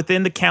group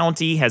within the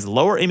county has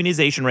lower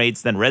immunization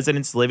rates than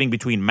residents living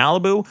between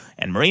Malibu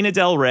and Marina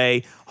Del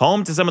Rey,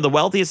 home to some of the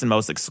wealthiest and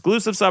most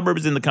exclusive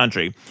suburbs in the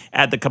country.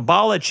 At the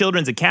Kabbalah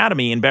Children's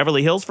Academy in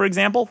Beverly Hills, for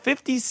example,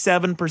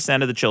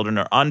 57% of the children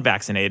are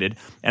unvaccinated.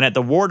 And at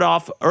the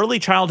Wardoff Early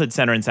Childhood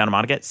Center in Santa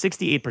Monica,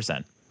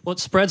 68%. Well, it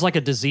spreads like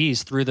a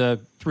disease through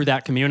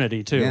that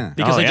community too, Yeah.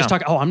 because they yeah. just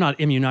talk. Oh, I'm not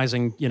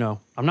immunizing.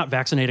 I'm not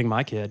vaccinating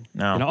my kid.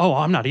 No. Oh,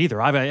 I'm not either.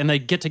 And they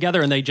get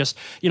together and they just,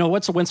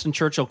 what's the Winston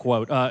Churchill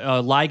quote?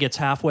 A lie gets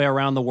halfway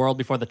around the world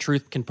before the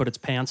truth can put its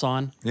pants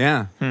on.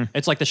 Yeah.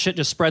 It's like the shit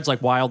just spreads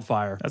like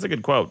wildfire. That's a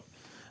good quote.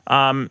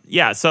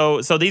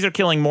 So these are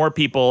killing more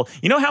people.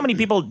 You know how many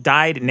people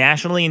died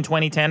nationally in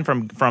 2010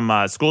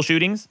 from school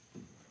shootings?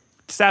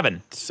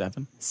 7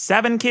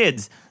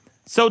 kids.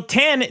 So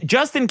 10,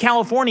 just in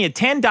California,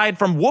 10 died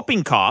from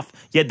whooping cough.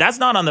 Yet that's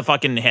not on the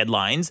fucking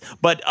headlines.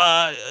 But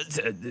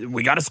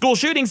we got a school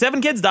shooting.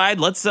 7 kids died.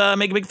 Let's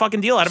make a big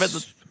fucking deal out of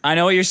it. I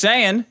know what you're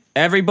saying.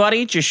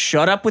 Everybody, just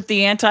shut up with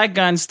the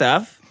anti-gun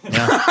stuff.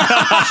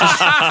 Just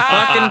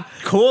fucking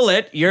cool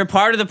it. You're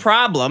part of the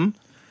problem.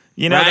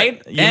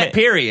 Right?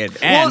 Period.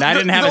 And I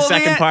didn't have a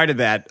second part of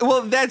that.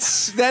 Well, that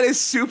is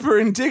super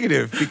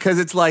indicative because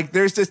it's like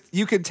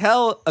you could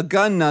tell a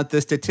gun nut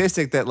the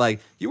statistic that like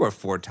you are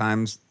 4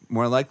 times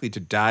more likely to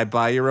die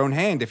by your own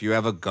hand if you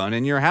have a gun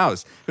in your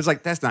house. It's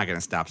like that's not going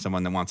to stop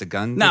someone that wants a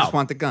gun. They just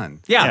want the gun.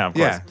 Yeah, of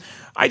course.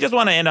 I just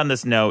want to end on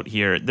this note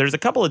here. There's a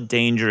couple of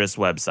dangerous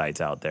websites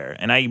out there,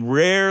 and I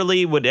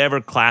rarely would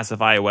ever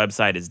classify a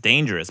website as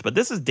dangerous, but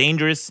this is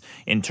dangerous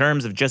in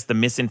terms of just the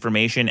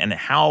misinformation and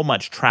how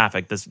much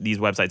traffic these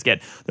websites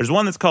get. There's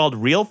one that's called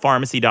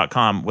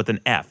realpharmacy.com with an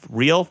F,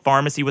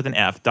 realpharmacy with an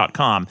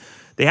F.com.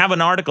 They have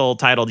an article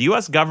titled,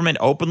 U.S. government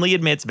openly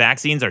admits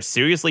vaccines are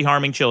seriously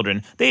harming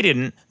children. They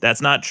didn't.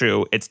 That's not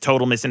true. It's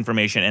total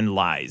misinformation and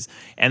lies.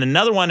 And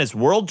another one is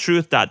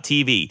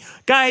worldtruth.tv.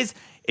 Guys,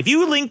 If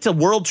you link to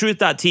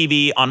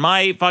worldtruth.tv on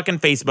my fucking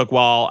Facebook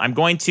wall, I'm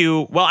not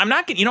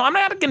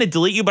going to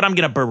delete you, but I'm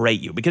going to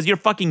berate you because you're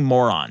fucking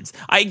morons.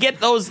 I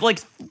get those like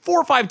 4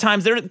 or 5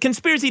 times. They're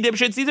conspiracy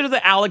dipshits. These are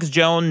the Alex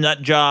Jones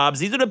nut jobs.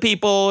 These are the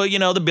people, the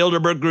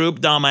Bilderberg Group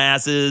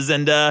dumbasses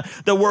and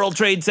the World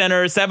Trade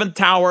Center, 7th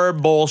Tower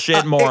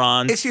bullshit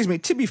morons. Excuse me.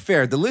 To be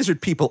fair, the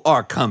lizard people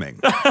are coming.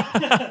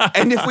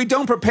 And if we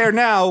don't prepare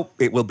now,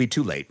 it will be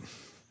too late.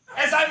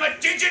 As I'm a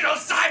digital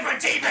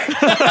cyber demon.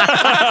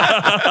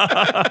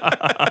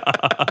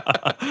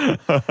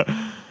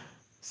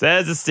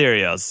 Says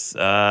Asterios.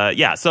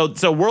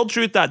 So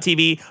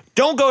worldtruth.tv,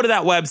 don't go to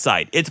that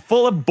website. It's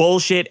full of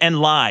bullshit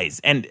and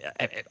lies. And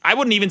I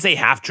wouldn't even say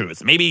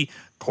half-truths. Maybe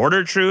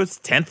quarter truths,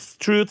 10th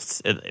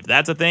truths, if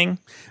that's a thing.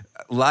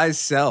 Lies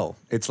sell.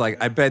 It's like,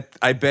 I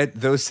bet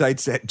those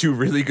sites that do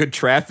really good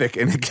traffic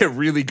and get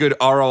really good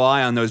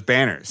ROI on those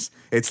banners.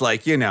 It's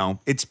like,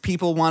 it's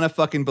people want to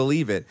fucking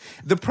believe it.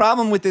 The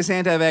problem with this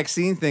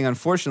anti-vaccine thing,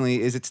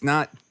 unfortunately, is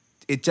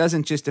it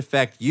doesn't just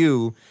affect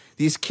you.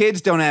 These kids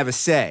don't have a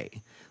say.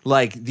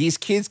 Like, these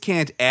kids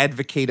can't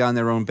advocate on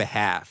their own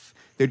behalf.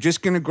 They're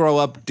just going to grow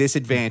up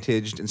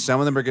disadvantaged, and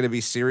some of them are going to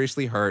be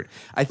seriously hurt.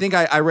 I think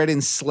I read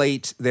in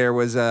Slate there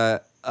was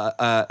an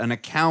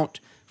account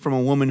from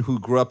a woman who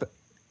grew up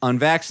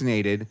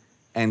unvaccinated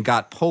and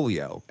got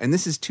polio. And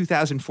this is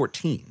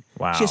 2014.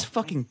 Wow. She has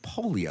fucking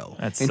polio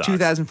That in sucks.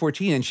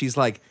 2014. And she's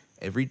like,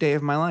 every day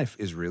of my life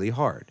is really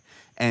hard.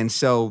 And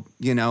so,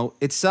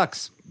 it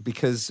sucks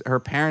because her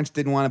parents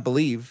didn't want to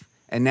believe.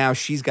 And now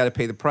she's got to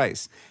pay the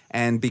price.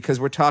 And because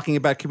we're talking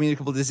about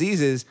communicable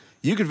diseases,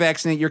 you could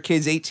vaccinate your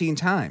kids 18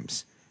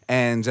 times.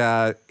 And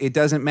it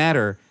doesn't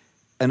matter.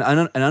 An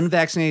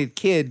unvaccinated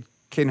kid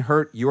can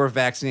hurt your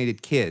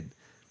vaccinated kid.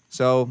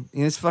 So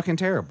it's fucking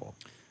terrible.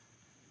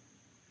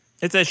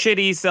 It's a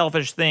shitty,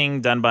 selfish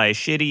thing done by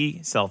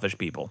shitty, selfish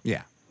people.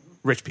 Yeah.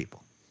 Rich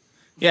people.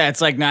 Yeah,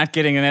 it's like not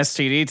getting an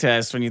STD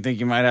test when you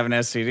think you might have an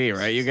STD,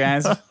 right, you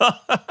guys?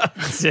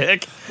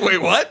 Dick. Wait,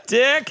 what?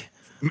 Dick?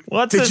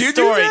 What's Did the you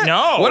do story? that?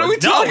 No. What are we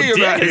talking Dick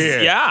about is-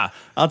 here? Yeah.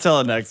 I'll tell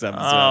it next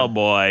episode. Oh,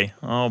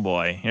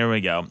 boy. Here we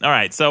go. All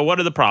right, so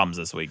what are the problems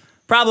this week?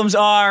 Problems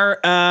are,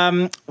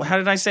 how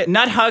did I say it?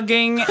 Nut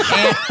hugging. And,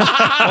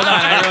 hold on,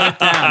 I wrote it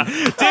down.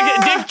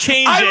 Dick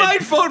changed I it.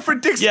 might vote for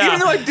Dick's, Yeah. even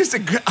though I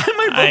disagree. I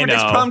might vote I for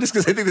Dick's know. problem just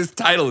because I think this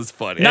title is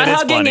funny. Nut is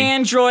hugging funny.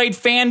 Android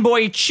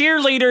fanboy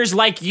cheerleaders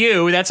like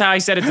you, that's how I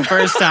said it the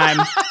first time,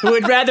 who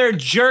would rather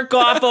jerk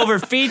off over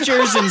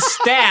features and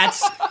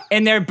stats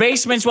in their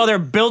basements while they're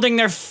building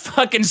their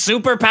fucking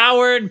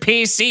super-powered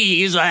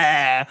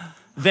PCs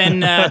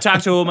than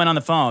talk to a woman on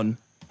the phone.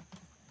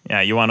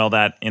 Yeah, you want all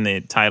that in the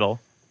title?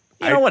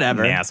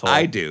 Whatever. Asshole.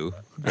 I do.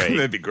 Great.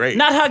 That'd be great.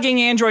 Nut hugging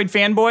Android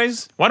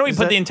fanboys. Why don't we Is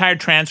put that- the entire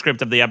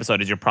transcript of the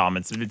episode as your problem?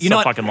 It's You so know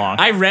what? fucking long.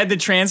 I read the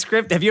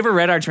transcript. Have you ever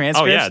read our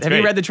transcripts? Oh, yeah, it's Have you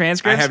great. read the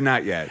transcripts? I have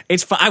not yet.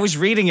 It's fun. I was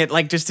reading it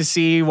just to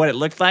see what it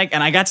looked like,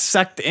 and I got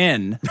sucked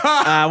in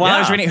while I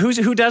was reading.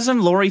 Who does them?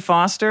 Lori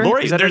Foster.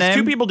 Lori, Is that her there's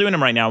name? 2 people doing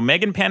them right now: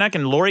 Megan Pennock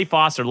and Lori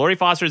Foster. Lori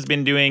Foster has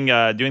been doing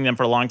them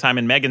for a long time,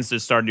 and Megan's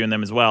just started doing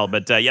them as well.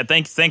 But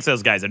thanks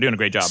those guys. They're doing a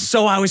great job.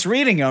 So I was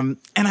reading them,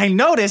 and I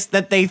noticed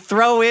that they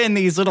throw in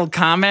these little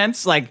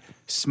comments like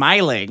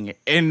smiling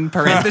in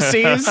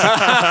parentheses. So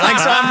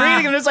I'm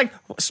reading and it's like,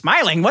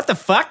 smiling? What the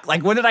fuck?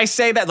 Like, when did I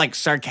say that? Like,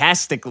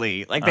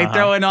 sarcastically. Like, they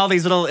throw in all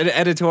these little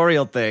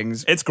editorial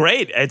things. It's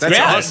great. It's That's great.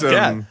 awesome.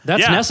 Yeah.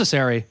 That's Yeah.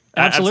 necessary.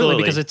 Absolutely,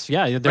 absolutely. because it's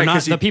they're Right, not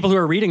 'cause the people who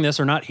are reading this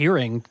are not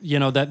hearing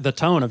that the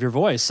tone of your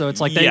voice. So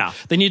it's like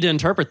they need to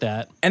interpret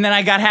that. And then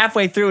I got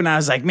halfway through and I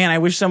was like, man, I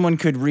wish someone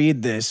could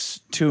read this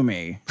to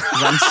me.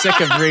 'Cause I'm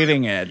sick of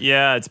reading it.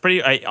 Yeah, it's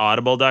pretty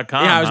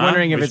audible.com. Yeah, I was huh?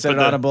 wondering if We it's should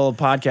at put the-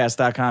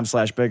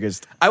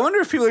 audiblepodcast.com/biggest. I wonder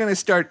if people are going to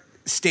start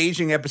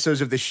staging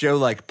episodes of the show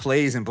like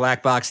plays in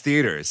black box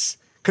theaters.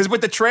 Because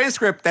with the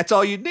transcript, that's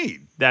all you'd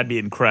need. That'd be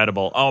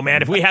incredible. Oh,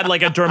 man, if we had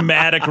like a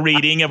dramatic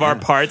reading of our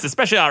parts,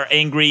 especially our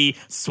angry,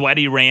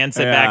 sweaty rants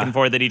Yeah. back and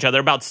forth at each other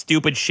about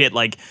stupid shit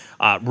like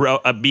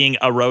being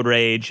a road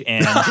rage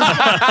and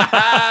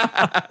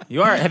Have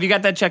you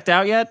got that checked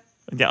out yet?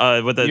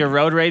 with the Your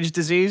road rage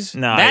disease?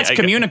 No, That's I-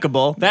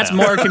 communicable. That's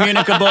more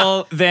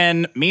communicable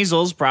than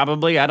measles,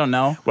 probably. I don't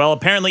know. well,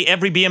 apparently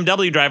every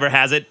BMW driver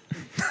has it.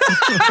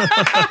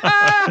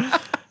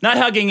 Not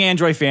hugging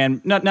Android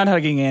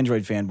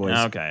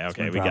fanboys.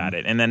 Okay, we got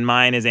it. And then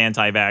mine is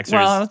anti-vaxxers.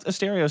 Well,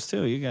 Asterios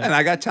too. You got And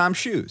I got Tom's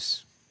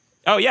shoes.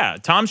 Oh, yeah.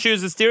 Tom's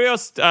Shoes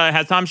Asterios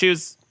has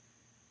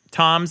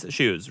Tom's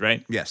Shoes,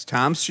 right? Yes,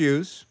 Tom's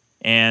shoes.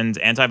 And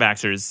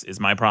anti-vaxxers is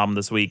my problem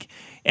this week.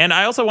 And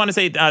I also want to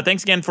say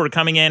thanks again for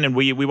coming in, and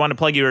we want to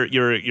plug your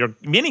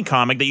mini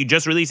comic that you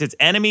just released. It's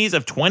Enemies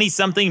of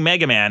 20-something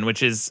Mega Man,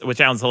 which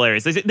sounds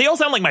hilarious. They all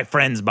sound like my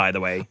friends, by the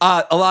way.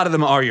 A lot of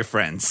them are your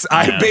friends.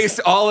 I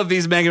based all of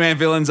these Mega Man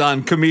villains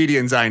on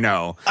comedians I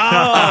know.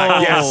 Oh.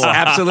 Yes,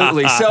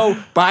 absolutely. So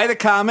buy the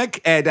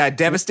comic at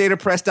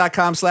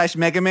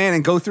devastatorpress.com/Mega Man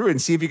and go through it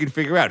and see if you can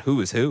figure out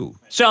who is who.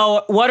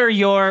 So, what are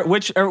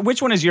which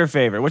one is your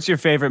favorite? What's your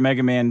favorite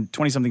Mega Man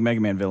 20-something Mega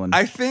Man villain?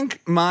 I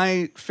think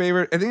my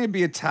favorite, I think it'd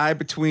be a tie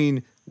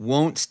between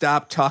won't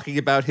stop talking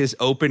about his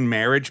open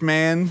marriage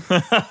man,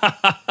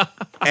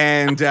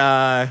 and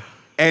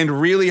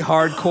really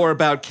hardcore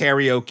about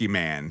karaoke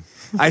man.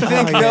 I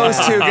think those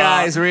two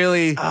guys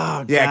really.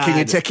 Oh, yeah,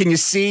 God. can you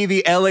see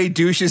the LA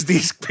douches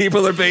these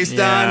people are based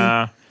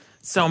on?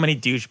 So many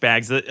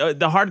douchebags.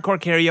 The hardcore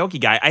karaoke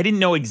guy I didn't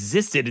know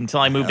existed until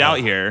I moved out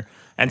here.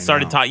 And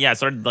started talking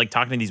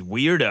to these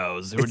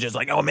weirdos who were just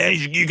like, "Oh man,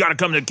 you got to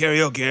come to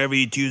karaoke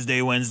every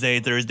Tuesday, Wednesday,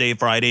 Thursday,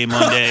 Friday,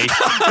 Monday."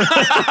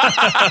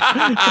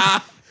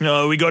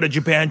 We go to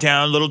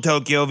Japantown, Little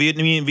Tokyo,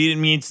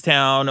 Vietnamese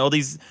town,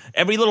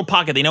 every little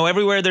pocket. They know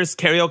everywhere there's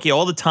karaoke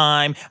all the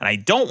time, and I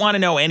don't want to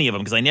know any of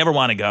them because I never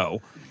want to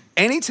go.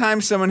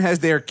 Anytime someone has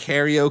their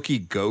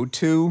karaoke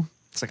go-to,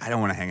 it's like, I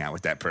don't want to hang out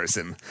with that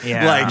person.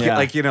 Yeah.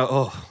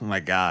 Oh my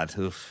God.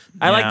 Oof.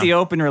 I like the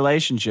open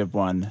relationship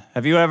one.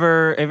 Have you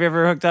ever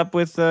hooked up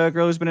with a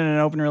girl who's been in an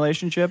open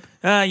relationship?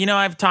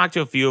 I've talked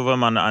to a few of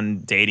them on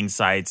dating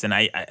sites, and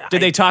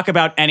Did they talk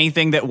about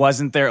anything that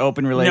wasn't their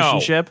open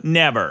relationship? No,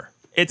 never.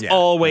 It's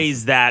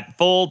always that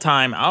full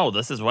time. Oh,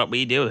 this is what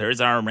we do.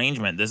 Here's our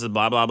arrangement. This is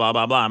blah blah blah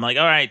blah blah. I'm like,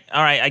 all right,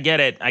 I get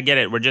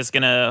it. We're just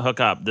gonna hook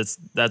up.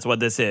 That's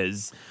what this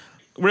is.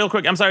 Real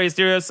quick, I'm sorry,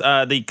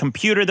 Asterios. The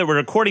computer that we're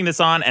recording this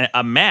on,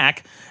 a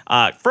Mac,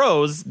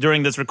 froze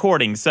during this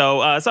recording.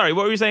 So, sorry,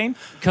 what were you saying?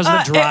 Because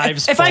the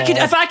drives. If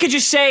I could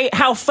just say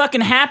how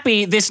fucking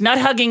happy this nut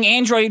hugging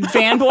Android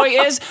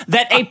fanboy is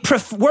that a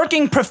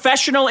working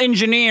professional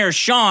engineer,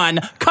 Sean,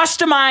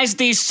 customized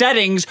these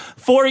settings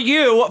for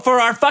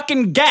our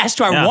fucking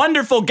guest, our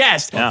wonderful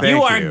guest. Yeah.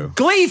 You Thank are you.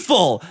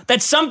 gleeful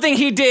that something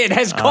he did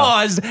has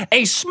caused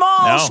a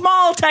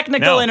small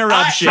technical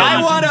interruption.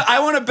 I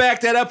want to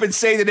back that up and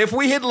say that if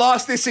we had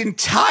lost this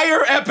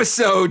entire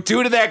episode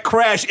due to that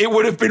crash, it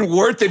would have been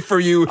worth it for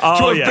you to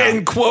have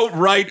been, quote,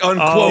 right,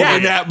 unquote,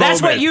 in that moment.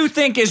 That's what you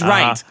think is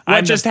right. What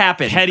I'm just the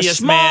happened? pettiest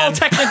Small man.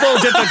 technical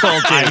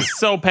difficulty. I'm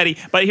so petty.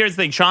 But here's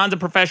the thing. Sean's a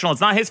professional.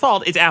 It's not his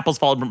fault. It's Apple's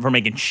fault for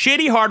making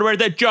shitty hardware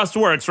that just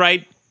works,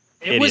 right?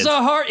 It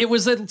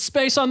was a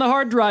space on the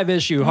hard drive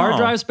issue. Hard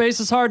drive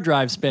space is hard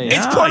drive space.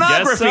 It's I guess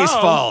pornography's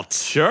so. fault.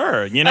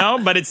 Sure,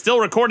 but it's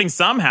still recording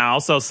somehow.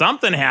 So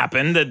something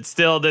happened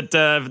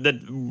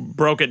that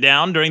broke it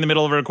down during the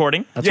middle of a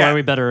recording. That's why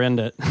we better end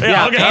it.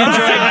 Yeah, okay.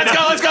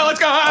 Let's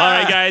go. All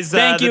right, guys.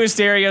 Thank you,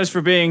 Asterios,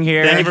 for being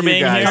here. Thank you for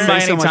being here. Come by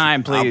Thanks so much.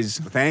 anytime, please.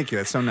 Thank you.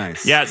 That's so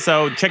nice. Yeah,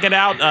 so check it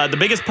out. The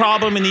biggest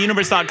problem in the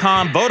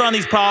universe.com. Vote on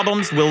these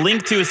problems. We'll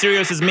link to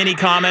Asterios' mini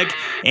comic.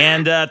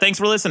 And thanks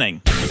for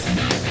listening.